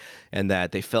high and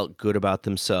that they felt good about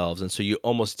themselves. And so you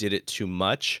almost did it too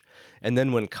much. And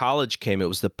then when college came, it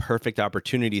was the perfect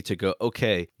opportunity to go,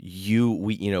 okay,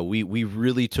 we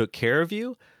really took care of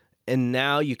you. And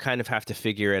now you kind of have to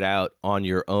figure it out on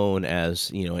your own as,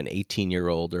 an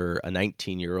 18-year-old or a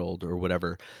 19-year-old or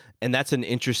whatever. And that's an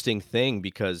interesting thing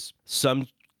because some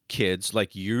kids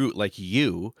like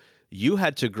you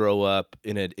had to grow up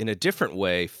in a different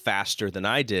way faster than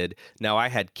I did. Now I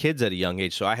had kids at a young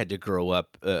age, so I had to grow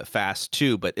up fast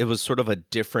too, but it was sort of a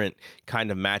different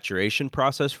kind of maturation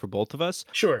process for both of us.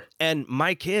 Sure. And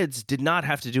my kids did not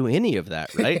have to do any of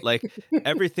that, right? Like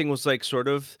everything was like sort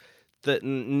of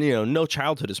no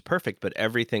childhood is perfect, but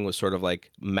everything was sort of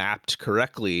like mapped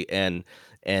correctly, and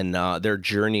their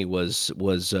journey was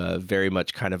very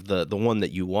much kind of the one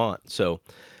that you want. So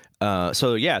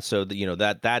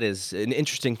that is an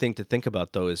interesting thing to think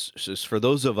about, though, is for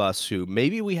those of us who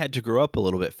maybe we had to grow up a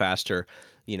little bit faster.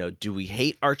 Do we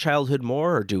hate our childhood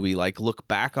more, or do we like look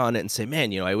back on it and say,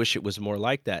 man, I wish it was more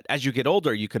like that? As you get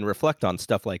older, you can reflect on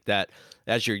stuff like that.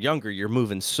 As you're younger, you're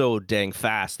moving so dang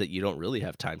fast that you don't really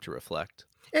have time to reflect.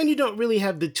 And you don't really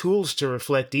have the tools to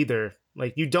reflect either.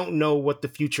 Like, you don't know what the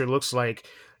future looks like.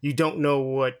 You don't know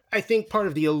what... I think part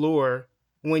of the allure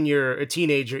when you're a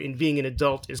teenager and being an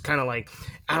adult is kind of like,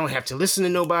 I don't have to listen to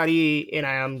nobody, and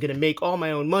I'm going to make all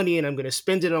my own money, and I'm going to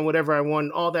spend it on whatever I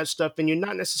want, all that stuff. And you're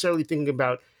not necessarily thinking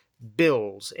about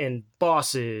bills and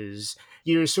bosses.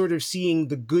 You're sort of seeing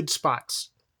the good spots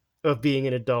of being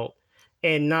an adult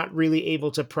and not really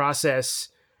able to process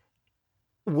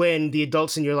when the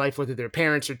adults in your life, whether they're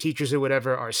parents or teachers or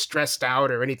whatever, are stressed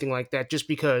out or anything like that, just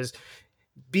because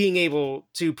being able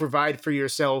to provide for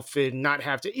yourself and not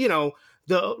have to,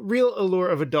 the real allure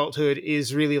of adulthood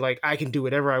is really like, I can do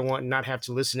whatever I want and not have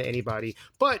to listen to anybody.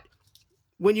 But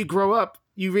when you grow up,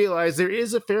 you realize there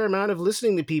is a fair amount of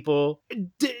listening to people.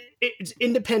 It's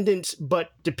independence,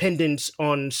 but dependence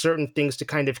on certain things to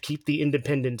kind of keep the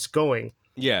independence going.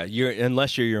 Yeah,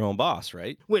 unless you're your own boss,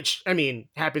 right? Which, I mean,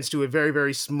 happens to a very,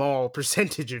 very small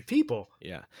percentage of people.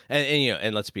 Yeah.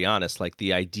 And let's be honest, like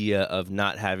the idea of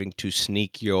not having to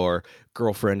sneak your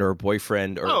girlfriend or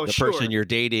boyfriend or the person you're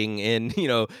dating in,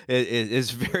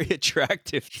 is very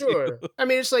attractive. Sure. Too. I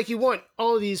mean, it's like you want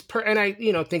all of these, and I,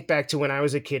 think back to when I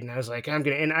was a kid and I was like,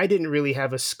 and I didn't really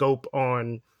have a scope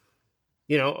on,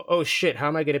 oh shit, how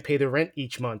am I going to pay the rent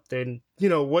each month? And,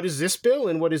 what is this bill?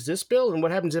 And what is this bill? And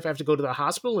what happens if I have to go to the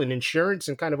hospital and insurance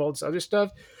and kind of all this other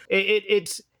stuff?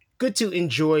 It's good to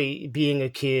enjoy being a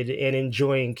kid and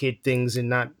enjoying kid things and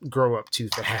not grow up too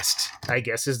fast, I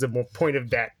guess, is the point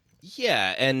of that.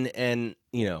 Yeah. And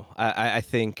I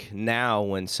think now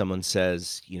when someone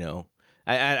says,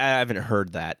 I haven't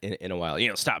heard that in a while,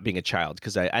 stop being a child.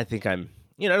 Because I think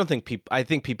I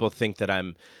think people think that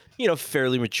I'm,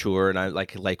 fairly mature, and I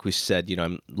like we said,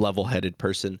 I'm level-headed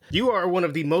person. You are one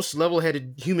of the most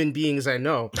level-headed human beings I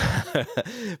know.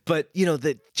 But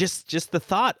that just the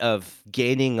thought of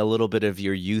gaining a little bit of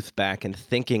your youth back and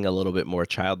thinking a little bit more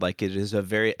childlike, it is a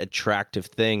very attractive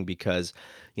thing because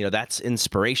that's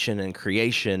inspiration and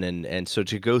creation, and so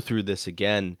to go through this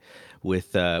again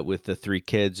with the three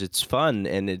kids, it's fun,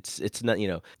 and it's not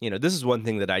this is one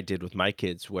thing that I did with my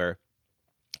kids where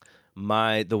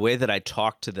the way that I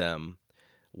talked to them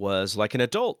was like an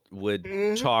adult would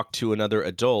Mm-hmm. talk to another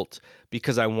adult,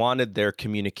 because I wanted their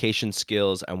communication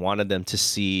skills. I wanted them to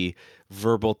see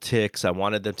verbal tics. I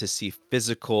wanted them to see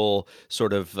physical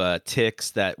sort of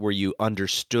tics that where you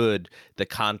understood the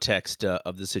context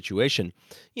of the situation.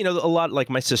 You know, a lot like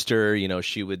my sister, you know,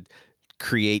 she would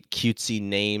create cutesy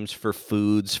names for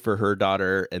foods for her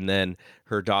daughter, and then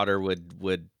her daughter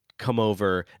would come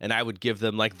over and I would give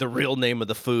them like the real name of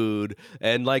the food,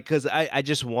 and like because I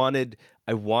just wanted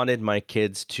my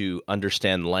kids to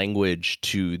understand language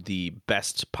to the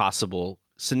best possible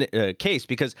case,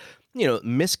 because you know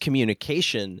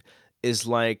miscommunication is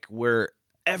like where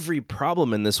every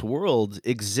problem in this world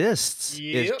exists,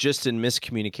 is Yep. just in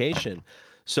miscommunication.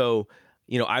 So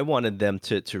you know, I wanted them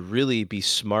to really be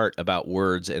smart about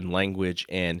words and language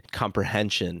and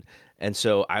comprehension. And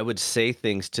so I would say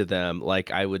things to them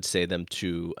like I would say them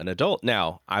to an adult.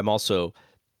 Now, I'm also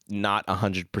not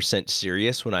 100%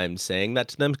 serious when I'm saying that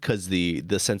to them, because the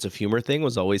sense of humor thing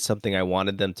was always something I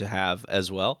wanted them to have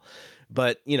as well.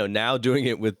 But you know, now doing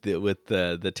it with the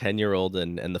 10-year-old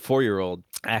and the 4-year-old,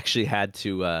 I actually had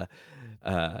to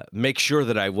make sure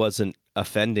that I wasn't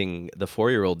offending the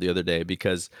 4-year-old the other day,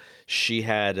 because she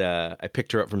had I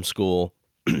picked her up from school.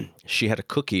 She had a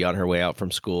cookie on her way out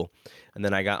from school, and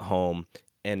then I got home,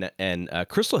 and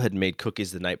Crystal had made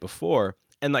cookies the night before,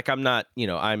 and like I'm not, you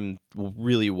know, I'm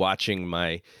really watching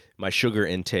my sugar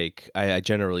intake. I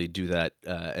generally do that,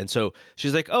 and so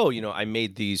she's like, "Oh, you know, I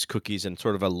made these cookies in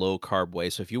sort of a low carb way,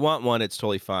 so if you want one, it's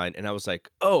totally fine." And I was like,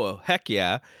 "Oh, heck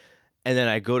yeah!" And then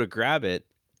I go to grab it,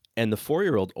 and the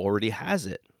 4-year-old already has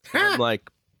it, and I'm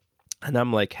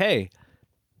Ha! like, "Hey,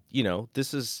 you know,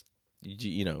 this is,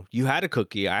 you know, you had a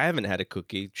cookie. I haven't had a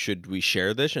cookie. Should we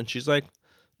share this?" And she's like,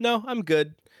 "No, I'm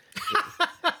good."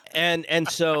 And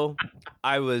so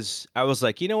I was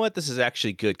like, you know what, this is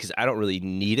actually good because I don't really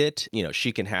need it. You know,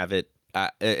 she can have it.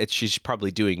 She's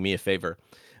probably doing me a favor,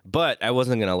 but I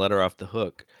wasn't gonna let her off the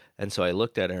hook. And so I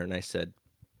looked at her and I said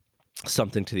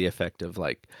something to the effect of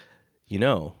like, you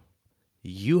know,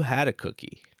 you had a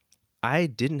cookie. I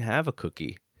didn't have a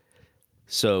cookie.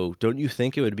 So don't you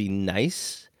think it would be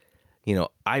nice? You know,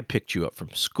 I picked you up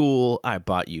from school. I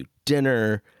bought you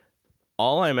dinner.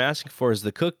 All I'm asking for is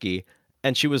the cookie.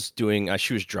 And she was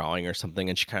drawing or something,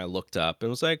 and she kind of looked up and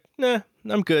was like, nah,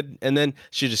 I'm good. And then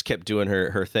she just kept doing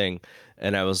her thing.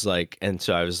 And I was like, and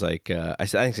so I was like, I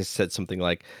think I said something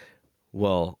like,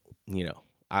 well, you know,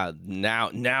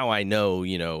 now I know,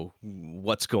 you know,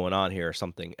 what's going on here or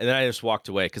something. And then I just walked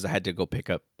away because I had to go pick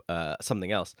up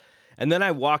something else. And then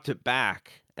I walked it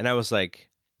back, and I was like,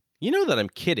 you know that I'm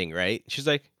kidding, right? She's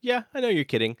like, yeah, I know you're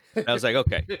kidding. And I was like,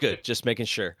 okay, good, just making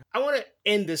sure. I want to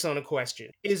end this on a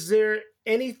question. Is there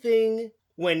anything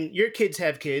when your kids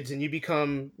have kids and you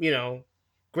become, you know,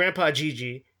 Grandpa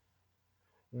Gigi,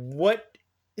 what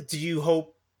do you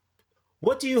hope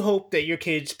what do you hope that your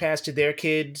kids pass to their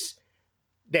kids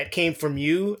that came from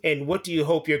you, and what do you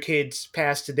hope your kids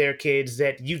pass to their kids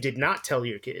that you did not tell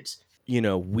your kids? You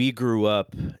know, we grew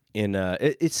up in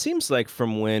it seems like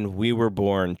from when we were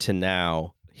born to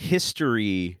now,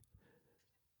 history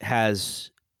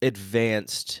has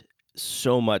advanced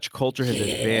so much. Culture has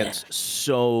Yeah. advanced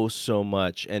so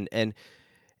much. And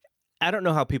I don't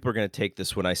know how people are going to take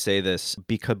this when I say this,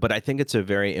 because but I think it's a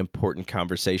very important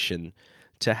conversation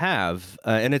to have,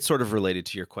 and it's sort of related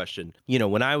to your question. You know,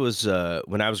 when I was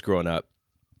growing up,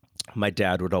 my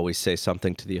dad would always say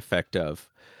something to the effect of,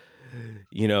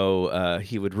 you know,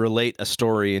 he would relate a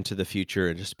story into the future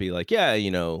and just be like, yeah, you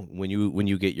know, when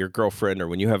you get your girlfriend, or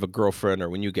when you have a girlfriend, or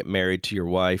when you get married to your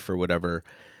wife or whatever.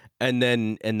 And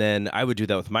then I would do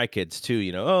that with my kids too,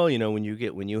 you know, oh, you know, when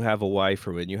you have a wife,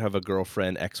 or when you have a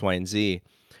girlfriend, X, Y, and Z.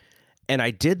 And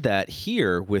I did that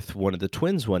here with one of the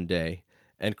twins one day,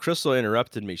 and Crystal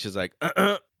interrupted me. She's like,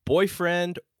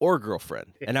 boyfriend or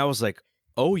girlfriend? And I was like,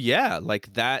 oh yeah,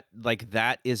 like that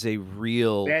is a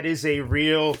real That is a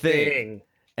real thing. thing.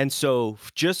 And so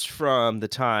just from the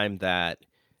time that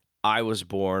I was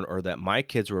born, or that my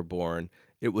kids were born,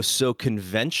 it was so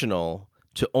conventional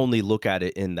to only look at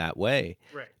it in that way.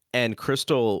 Right. And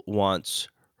Crystal wants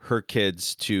her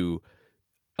kids to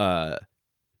uh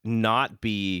not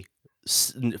be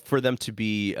for them to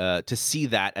be to see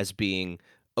that as being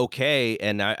okay.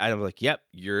 And I'm like, yep,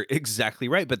 you're exactly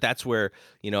right. But that's where,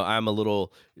 you know, I'm a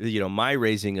little, you know, my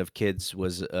raising of kids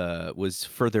was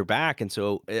further back, and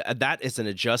so that is an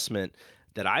adjustment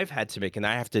that I've had to make, and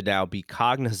I have to now be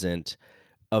cognizant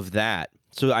of that.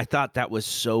 So I thought that was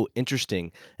so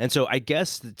interesting. And so I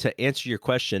guess to answer your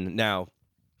question now,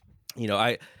 you know,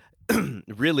 I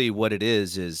really what it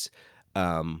is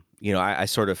I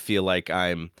sort of feel like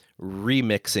I'm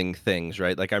remixing things,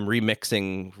 right? Like I'm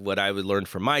remixing what I would learn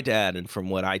from my dad and from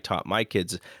what I taught my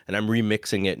kids, and I'm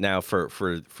remixing it now for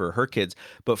her kids.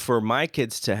 But for my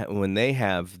kids when they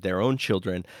have their own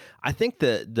children, I think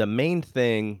the main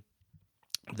thing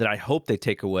that I hope they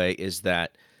take away is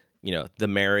that, the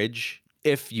marriage,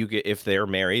 if they're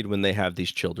married when they have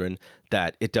these children,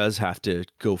 that it does have to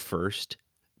go first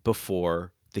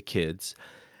before the kids.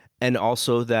 And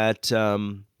also that,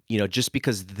 just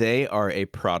because they are a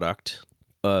product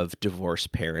of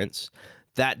divorced parents,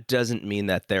 that doesn't mean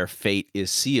that their fate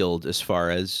is sealed as far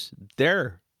as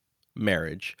their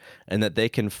marriage, and that they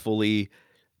can fully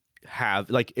have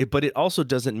like it, but it also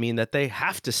doesn't mean that they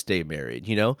have to stay married,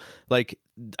 like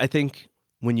I think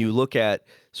when you look at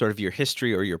sort of your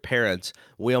history or your parents,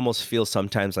 we almost feel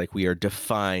sometimes like we are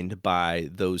defined by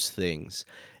those things.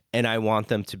 And I want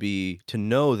them to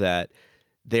know that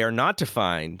they are not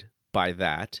defined by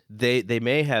that. They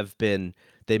may have been,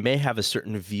 they may have a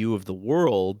certain view of the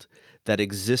world that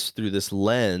exists through this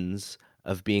lens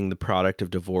of being the product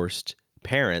of divorced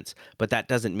parents, but that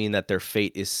doesn't mean that their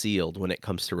fate is sealed when it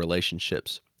comes to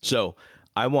relationships. So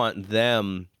I want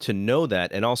them to know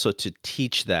that, and also to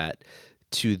teach that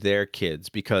to their kids,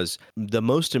 because the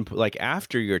most like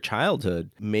after your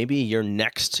childhood, maybe your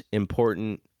next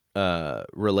important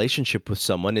relationship with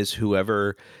someone is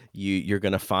whoever you're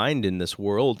going to find in this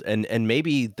world, and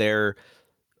maybe they're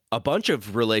a bunch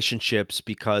of relationships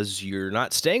because you're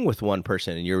not staying with one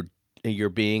person and you're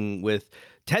being with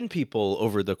 10 people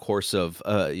over the course of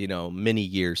many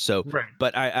years. So Right.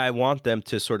 but I want them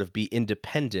to sort of be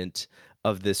independent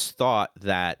of this thought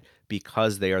that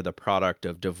because they are the product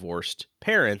of divorced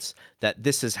parents, that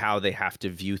this is how they have to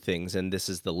view things and this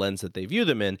is the lens that they view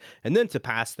them in, and then to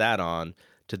pass that on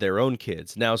to their own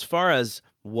kids. Now, as far as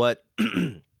what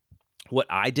what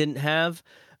I didn't have,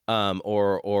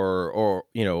 or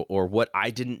what I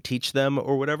didn't teach them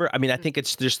or whatever. I mean, I think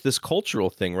it's just this cultural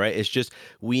thing, right? It's just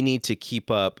we need to keep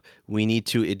up, we need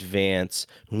to advance,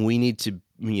 we need to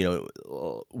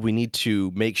we need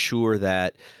to make sure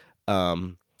that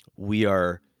we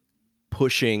are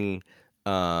pushing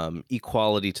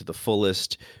equality to the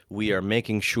fullest. We are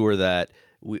making sure that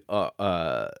we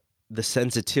the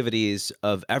sensitivities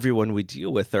of everyone we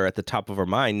deal with are at the top of our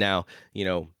mind. Now,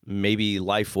 maybe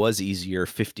life was easier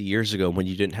 50 years ago when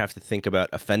you didn't have to think about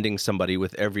offending somebody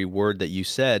with every word that you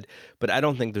said, but I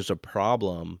don't think there's a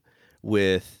problem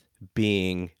with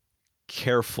being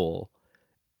careful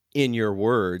in your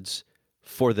words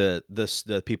for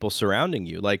the people surrounding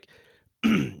you. Like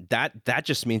that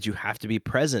just means you have to be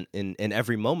present in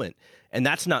every moment. And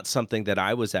that's not something that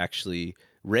I was actually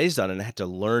raised on, and I had to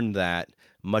learn that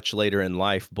much later in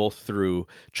life, both through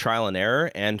trial and error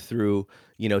and through,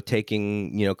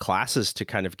 taking, classes to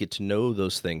kind of get to know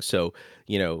those things. So,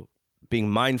 being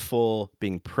mindful,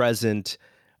 being present,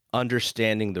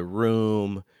 understanding the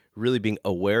room, really being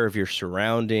aware of your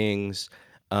surroundings.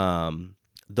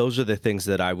 Those are the things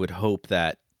that I would hope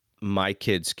that my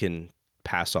kids can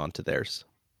pass on to theirs.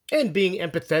 And being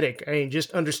empathetic. I mean,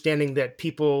 just understanding that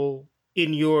people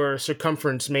in your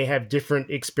circumference may have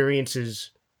different experiences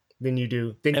than you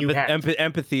do, than you have.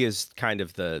 Empathy is kind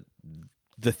of the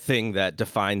thing that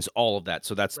defines all of that.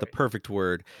 So that's the Right. perfect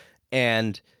word.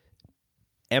 And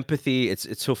empathy,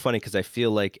 it's so funny because I feel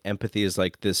like empathy is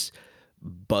like this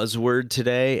buzzword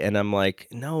today, and I'm like,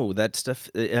 no, that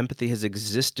stuff, empathy has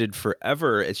existed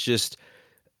forever. It's just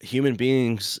human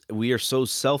beings, we are so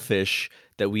selfish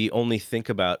that we only think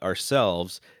about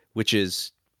ourselves, which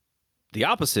is the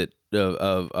opposite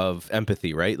of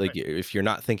empathy, right? Like Right. if you're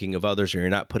not thinking of others or you're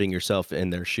not putting yourself in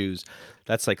their shoes,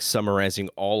 that's like summarizing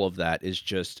all of that is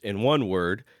just in one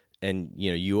word. And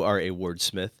you are a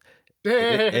wordsmith.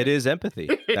 It is empathy.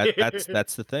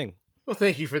 That's the thing. Well,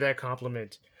 thank you for that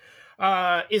compliment.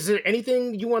 Is there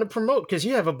anything you want to promote? Because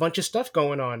you have a bunch of stuff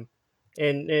going on,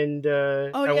 and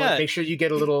Oh I want to yeah, make sure you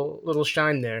get a little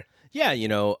shine there. yeah.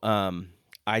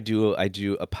 I do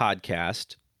a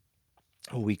podcast.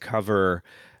 We cover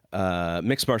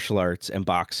mixed martial arts and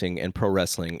boxing and pro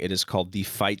wrestling. It is called the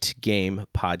Fight Game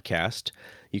Podcast.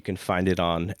 You can find it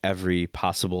on every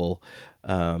possible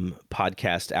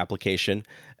podcast application.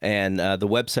 And the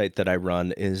website that I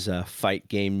run is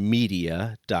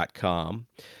fightgamemedia.com.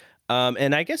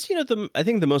 And I guess, I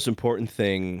think the most important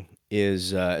thing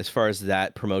is as far as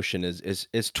that promotion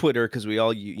is Twitter, because we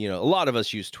all a lot of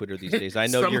us use Twitter these days. I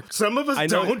know Some of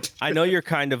us don't. I know you're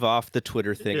kind of off the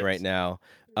Twitter thing right Yes. now.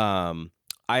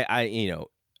 I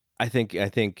I think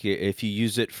if you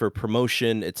use it for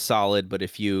promotion, it's solid. But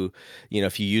if if you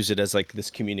use it as like this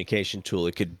communication tool,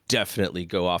 it could definitely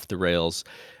go off the rails.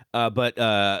 But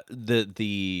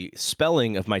the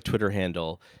spelling of my Twitter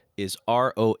handle is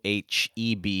Roheblius,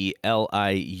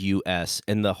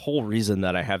 and the whole reason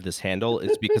that I have this handle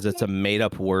is because it's a made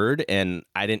up word, and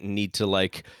I didn't need to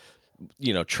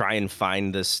try and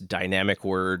find this dynamic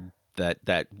word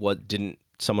that what didn't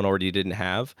someone already didn't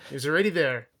have. It's already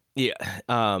there. Yeah.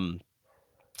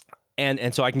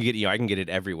 And so I can get it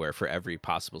everywhere for every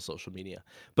possible social media.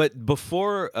 But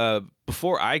before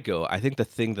I go, I think the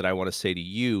thing that I want to say to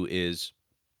you is,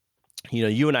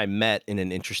 you and I met in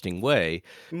an interesting way,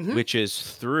 Hmm. which is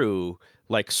through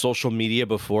like social media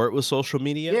before it was social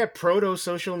media. Yeah, proto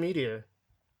social media.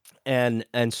 And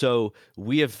so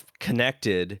we have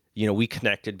connected, we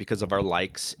connected because of our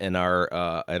likes and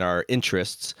our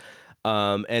interests,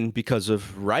 and because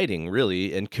of writing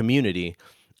really and community.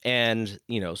 And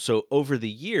so over the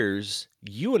years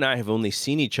you and I have only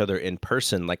seen each other in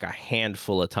person like a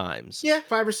handful of times. Yeah,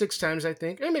 5 or 6 times, I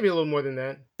think, or maybe a little more than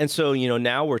that. And so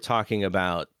now we're talking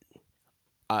about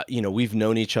we've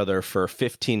known each other for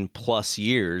 15 plus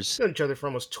years. Known each other for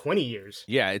almost 20 years.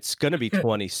 Yeah, it's going to be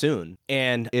 20 soon.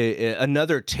 And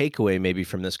another takeaway maybe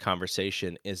from this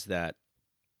conversation is that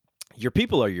your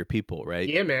people are your people, right?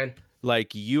 Yeah, man.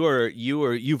 Like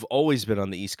you've always been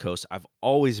on the East Coast. I've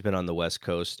always been on the West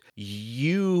Coast.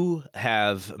 You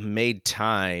have made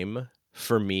time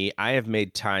for me. I have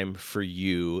made time for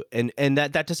you. And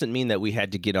that doesn't mean that we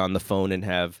had to get on the phone and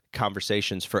have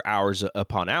conversations for hours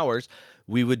upon hours.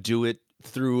 We would do it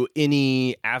through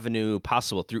any avenue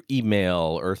possible, through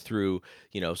email or through,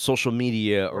 social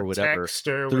media or whatever, Text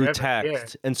or through whatever. Yeah.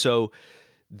 text. And so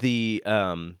the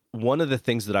one of the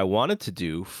things that I wanted to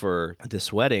do for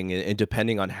this wedding, and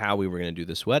depending on how we were going to do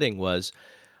this wedding, was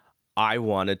I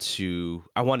wanted you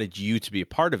to be a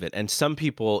part of it. And some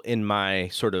people in my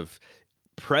sort of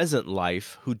present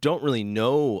life who don't really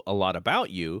know a lot about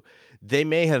you, they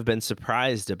may have been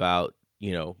surprised about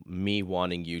me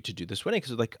wanting you to do this wedding, because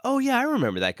they're like, oh yeah, I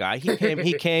remember that guy. He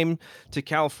came to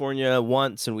California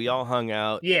once and we all hung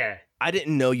out. Yeah. I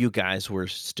didn't know you guys were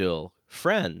still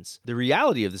friends. The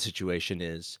reality of the situation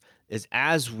is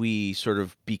as we sort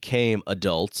of became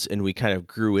adults and we kind of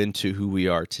grew into who we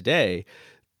are today,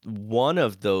 one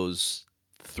of those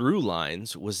through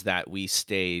lines was that we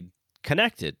stayed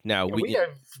connected. Now Yeah, we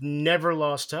have never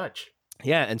lost touch.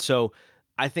 yeah, and so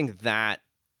I think that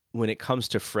when it comes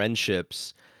to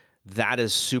friendships, that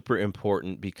is super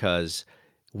important because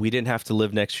we didn't have to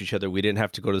live next to each other. We didn't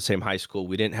have to go to the same high school.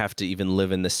 We didn't have to even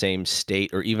live in the same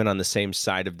state or even on the same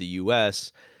side of the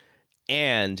US.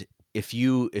 And if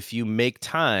you make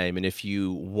time and if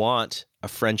you want a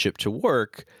friendship to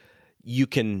work, you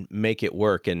can make it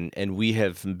work. And we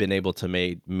have been able to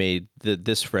made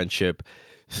this friendship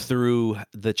through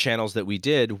the channels that we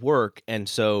did work. And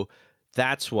so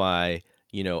that's why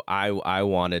I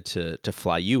wanted to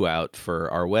fly you out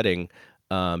for our wedding,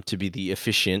 to be the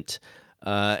officiant,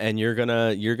 and you're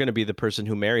gonna be the person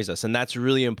who marries us, and that's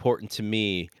really important to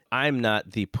me. I'm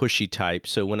not the pushy type,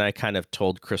 so when I kind of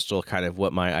told Crystal kind of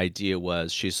what my idea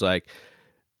was, she's like,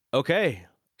 okay.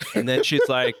 And then she's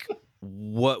like,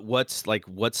 what's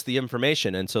the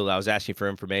information? And so I was asking for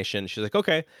information. She's like,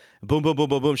 okay. Boom, boom, boom,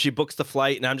 boom, boom. She books the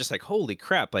flight, and I'm just like, holy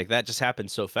crap, like that just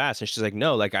happened so fast. And she's like,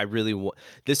 no, like I really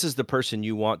this is the person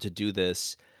you want to do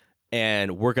this,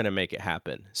 and we're gonna make it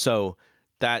happen. So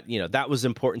that that was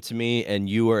important to me, and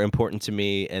you are important to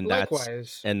me, and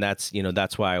Likewise.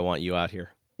 that's why I want you out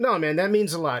here. No, man, that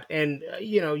means a lot. And,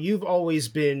 you've always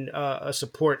been a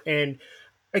support. And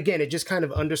again, it just kind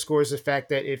of underscores the fact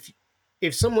that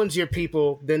if someone's your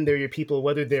people, then they're your people,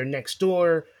 whether they're next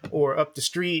door or up the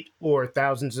street or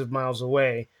thousands of miles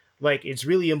away. Like, it's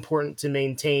really important to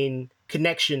maintain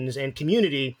connections and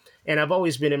community. And I've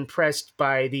always been impressed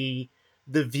by the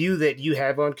view that you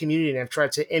have on community, and I've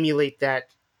tried to emulate that,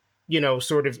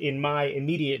 sort of in my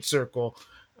immediate circle.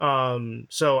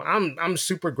 So I'm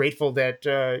super grateful that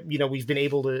we've been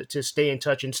able to stay in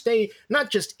touch and stay not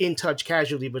just in touch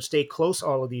casually, but stay close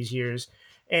all of these years.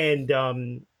 And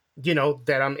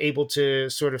that I'm able to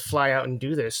sort of fly out and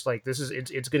do this. Like,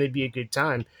 it's going to be a good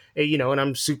time. And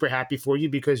I'm super happy for you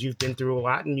because you've been through a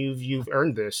lot and you've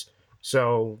earned this.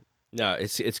 So No,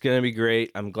 it's gonna be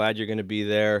great. I'm glad you're gonna be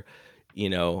there.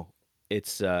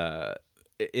 It's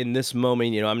in this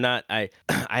moment, I'm not I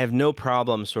have no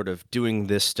problem sort of doing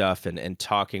this stuff and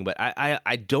talking, but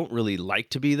I don't really like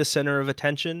to be the center of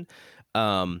attention.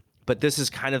 But this is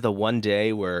kind of the one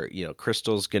day where,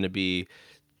 Crystal's gonna be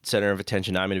center of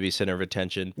attention. I'm going to be center of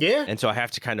attention. yeah, And so I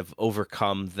have to kind of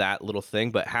overcome that little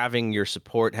thing. But having your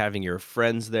support, having your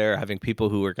friends there, having people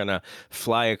who are going to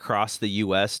fly across the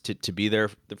U.S. to be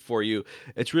there for you,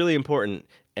 it's really important.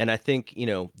 And I think,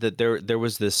 that there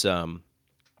was this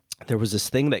there was this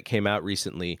thing that came out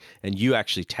recently, and you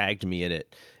actually tagged me in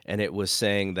it, and it was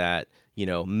saying that,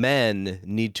 men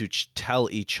need to tell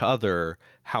each other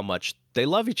how much they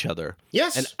love each other.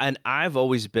 Yes. And I've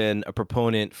always been a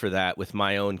proponent for that with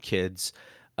my own kids.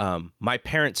 My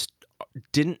parents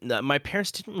didn't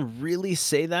really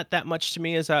say that much to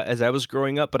me as I was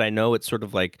growing up, but I know it's sort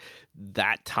of like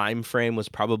that time frame was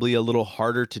probably a little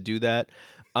harder to do that.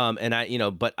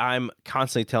 But I'm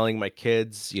constantly telling my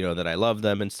kids, that I love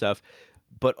them and stuff,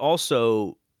 but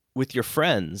also with your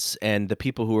friends and the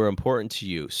people who are important to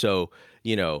you. So,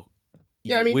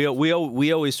 Yeah, I mean, we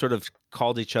always sort of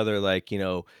called each other like,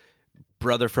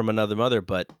 brother from another mother,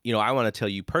 but I want to tell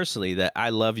you personally that I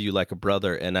love you like a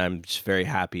brother, and I'm just very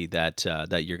happy that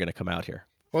you're going to come out here.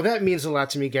 well, that means a lot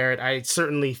to me, Garrett. I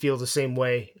certainly feel the same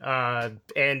way. And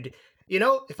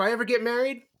if I ever get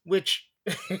married, which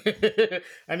I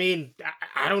mean,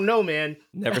 I don't know, man.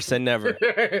 Never say never.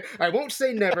 I won't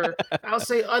say never. I'll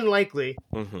say unlikely.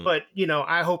 Mm-hmm. But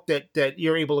I hope that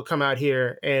you're able to come out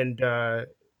here and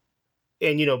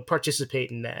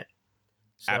participate in that.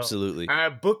 So, absolutely.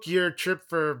 Book your trip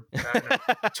for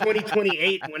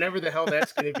 2028, whenever the hell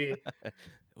that's going to be.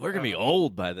 We're going to be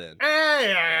old by then.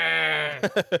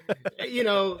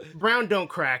 Brown don't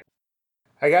crack.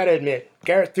 I got to admit,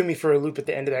 Garrett threw me for a loop at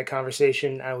the end of that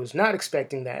conversation. I was not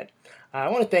expecting that. I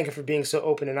want to thank him for being so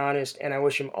open and honest, and I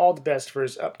wish him all the best for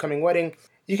his upcoming wedding.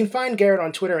 You can find Garrett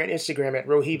on Twitter and Instagram at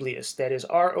Roheblius. That is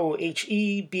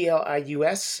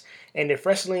Roheblius. And if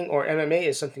wrestling or MMA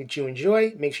is something that you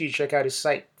enjoy, make sure you check out his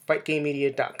site,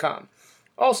 fightgamemedia.com.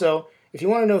 Also, if you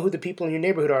want to know who the people in your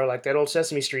neighborhood are, like that old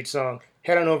Sesame Street song,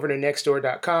 head on over to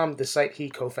nextdoor.com, the site he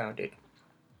co-founded.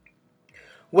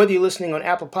 Whether you're listening on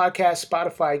Apple Podcasts,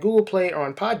 Spotify, Google Play, or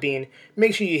on Podbean,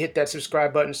 make sure you hit that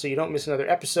subscribe button so you don't miss another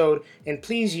episode, and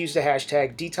please use the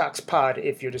hashtag DetoxPod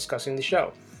if you're discussing the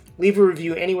show. Leave a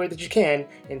review anywhere that you can,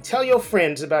 and tell your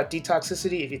friends about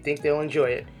detoxicity if you think they'll enjoy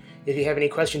it. If you have any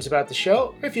questions about the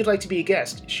show, or if you'd like to be a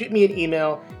guest, shoot me an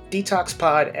email,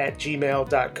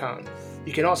 detoxpod@gmail.com.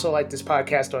 You can also like this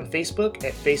podcast on Facebook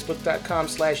at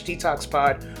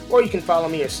facebook.com/detoxpod, or you can follow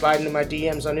me or slide into my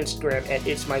DMs on Instagram at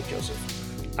It's Mike Joseph.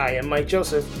 I am Mike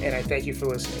Joseph, and I thank you for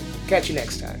listening. Catch you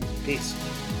next time. Peace.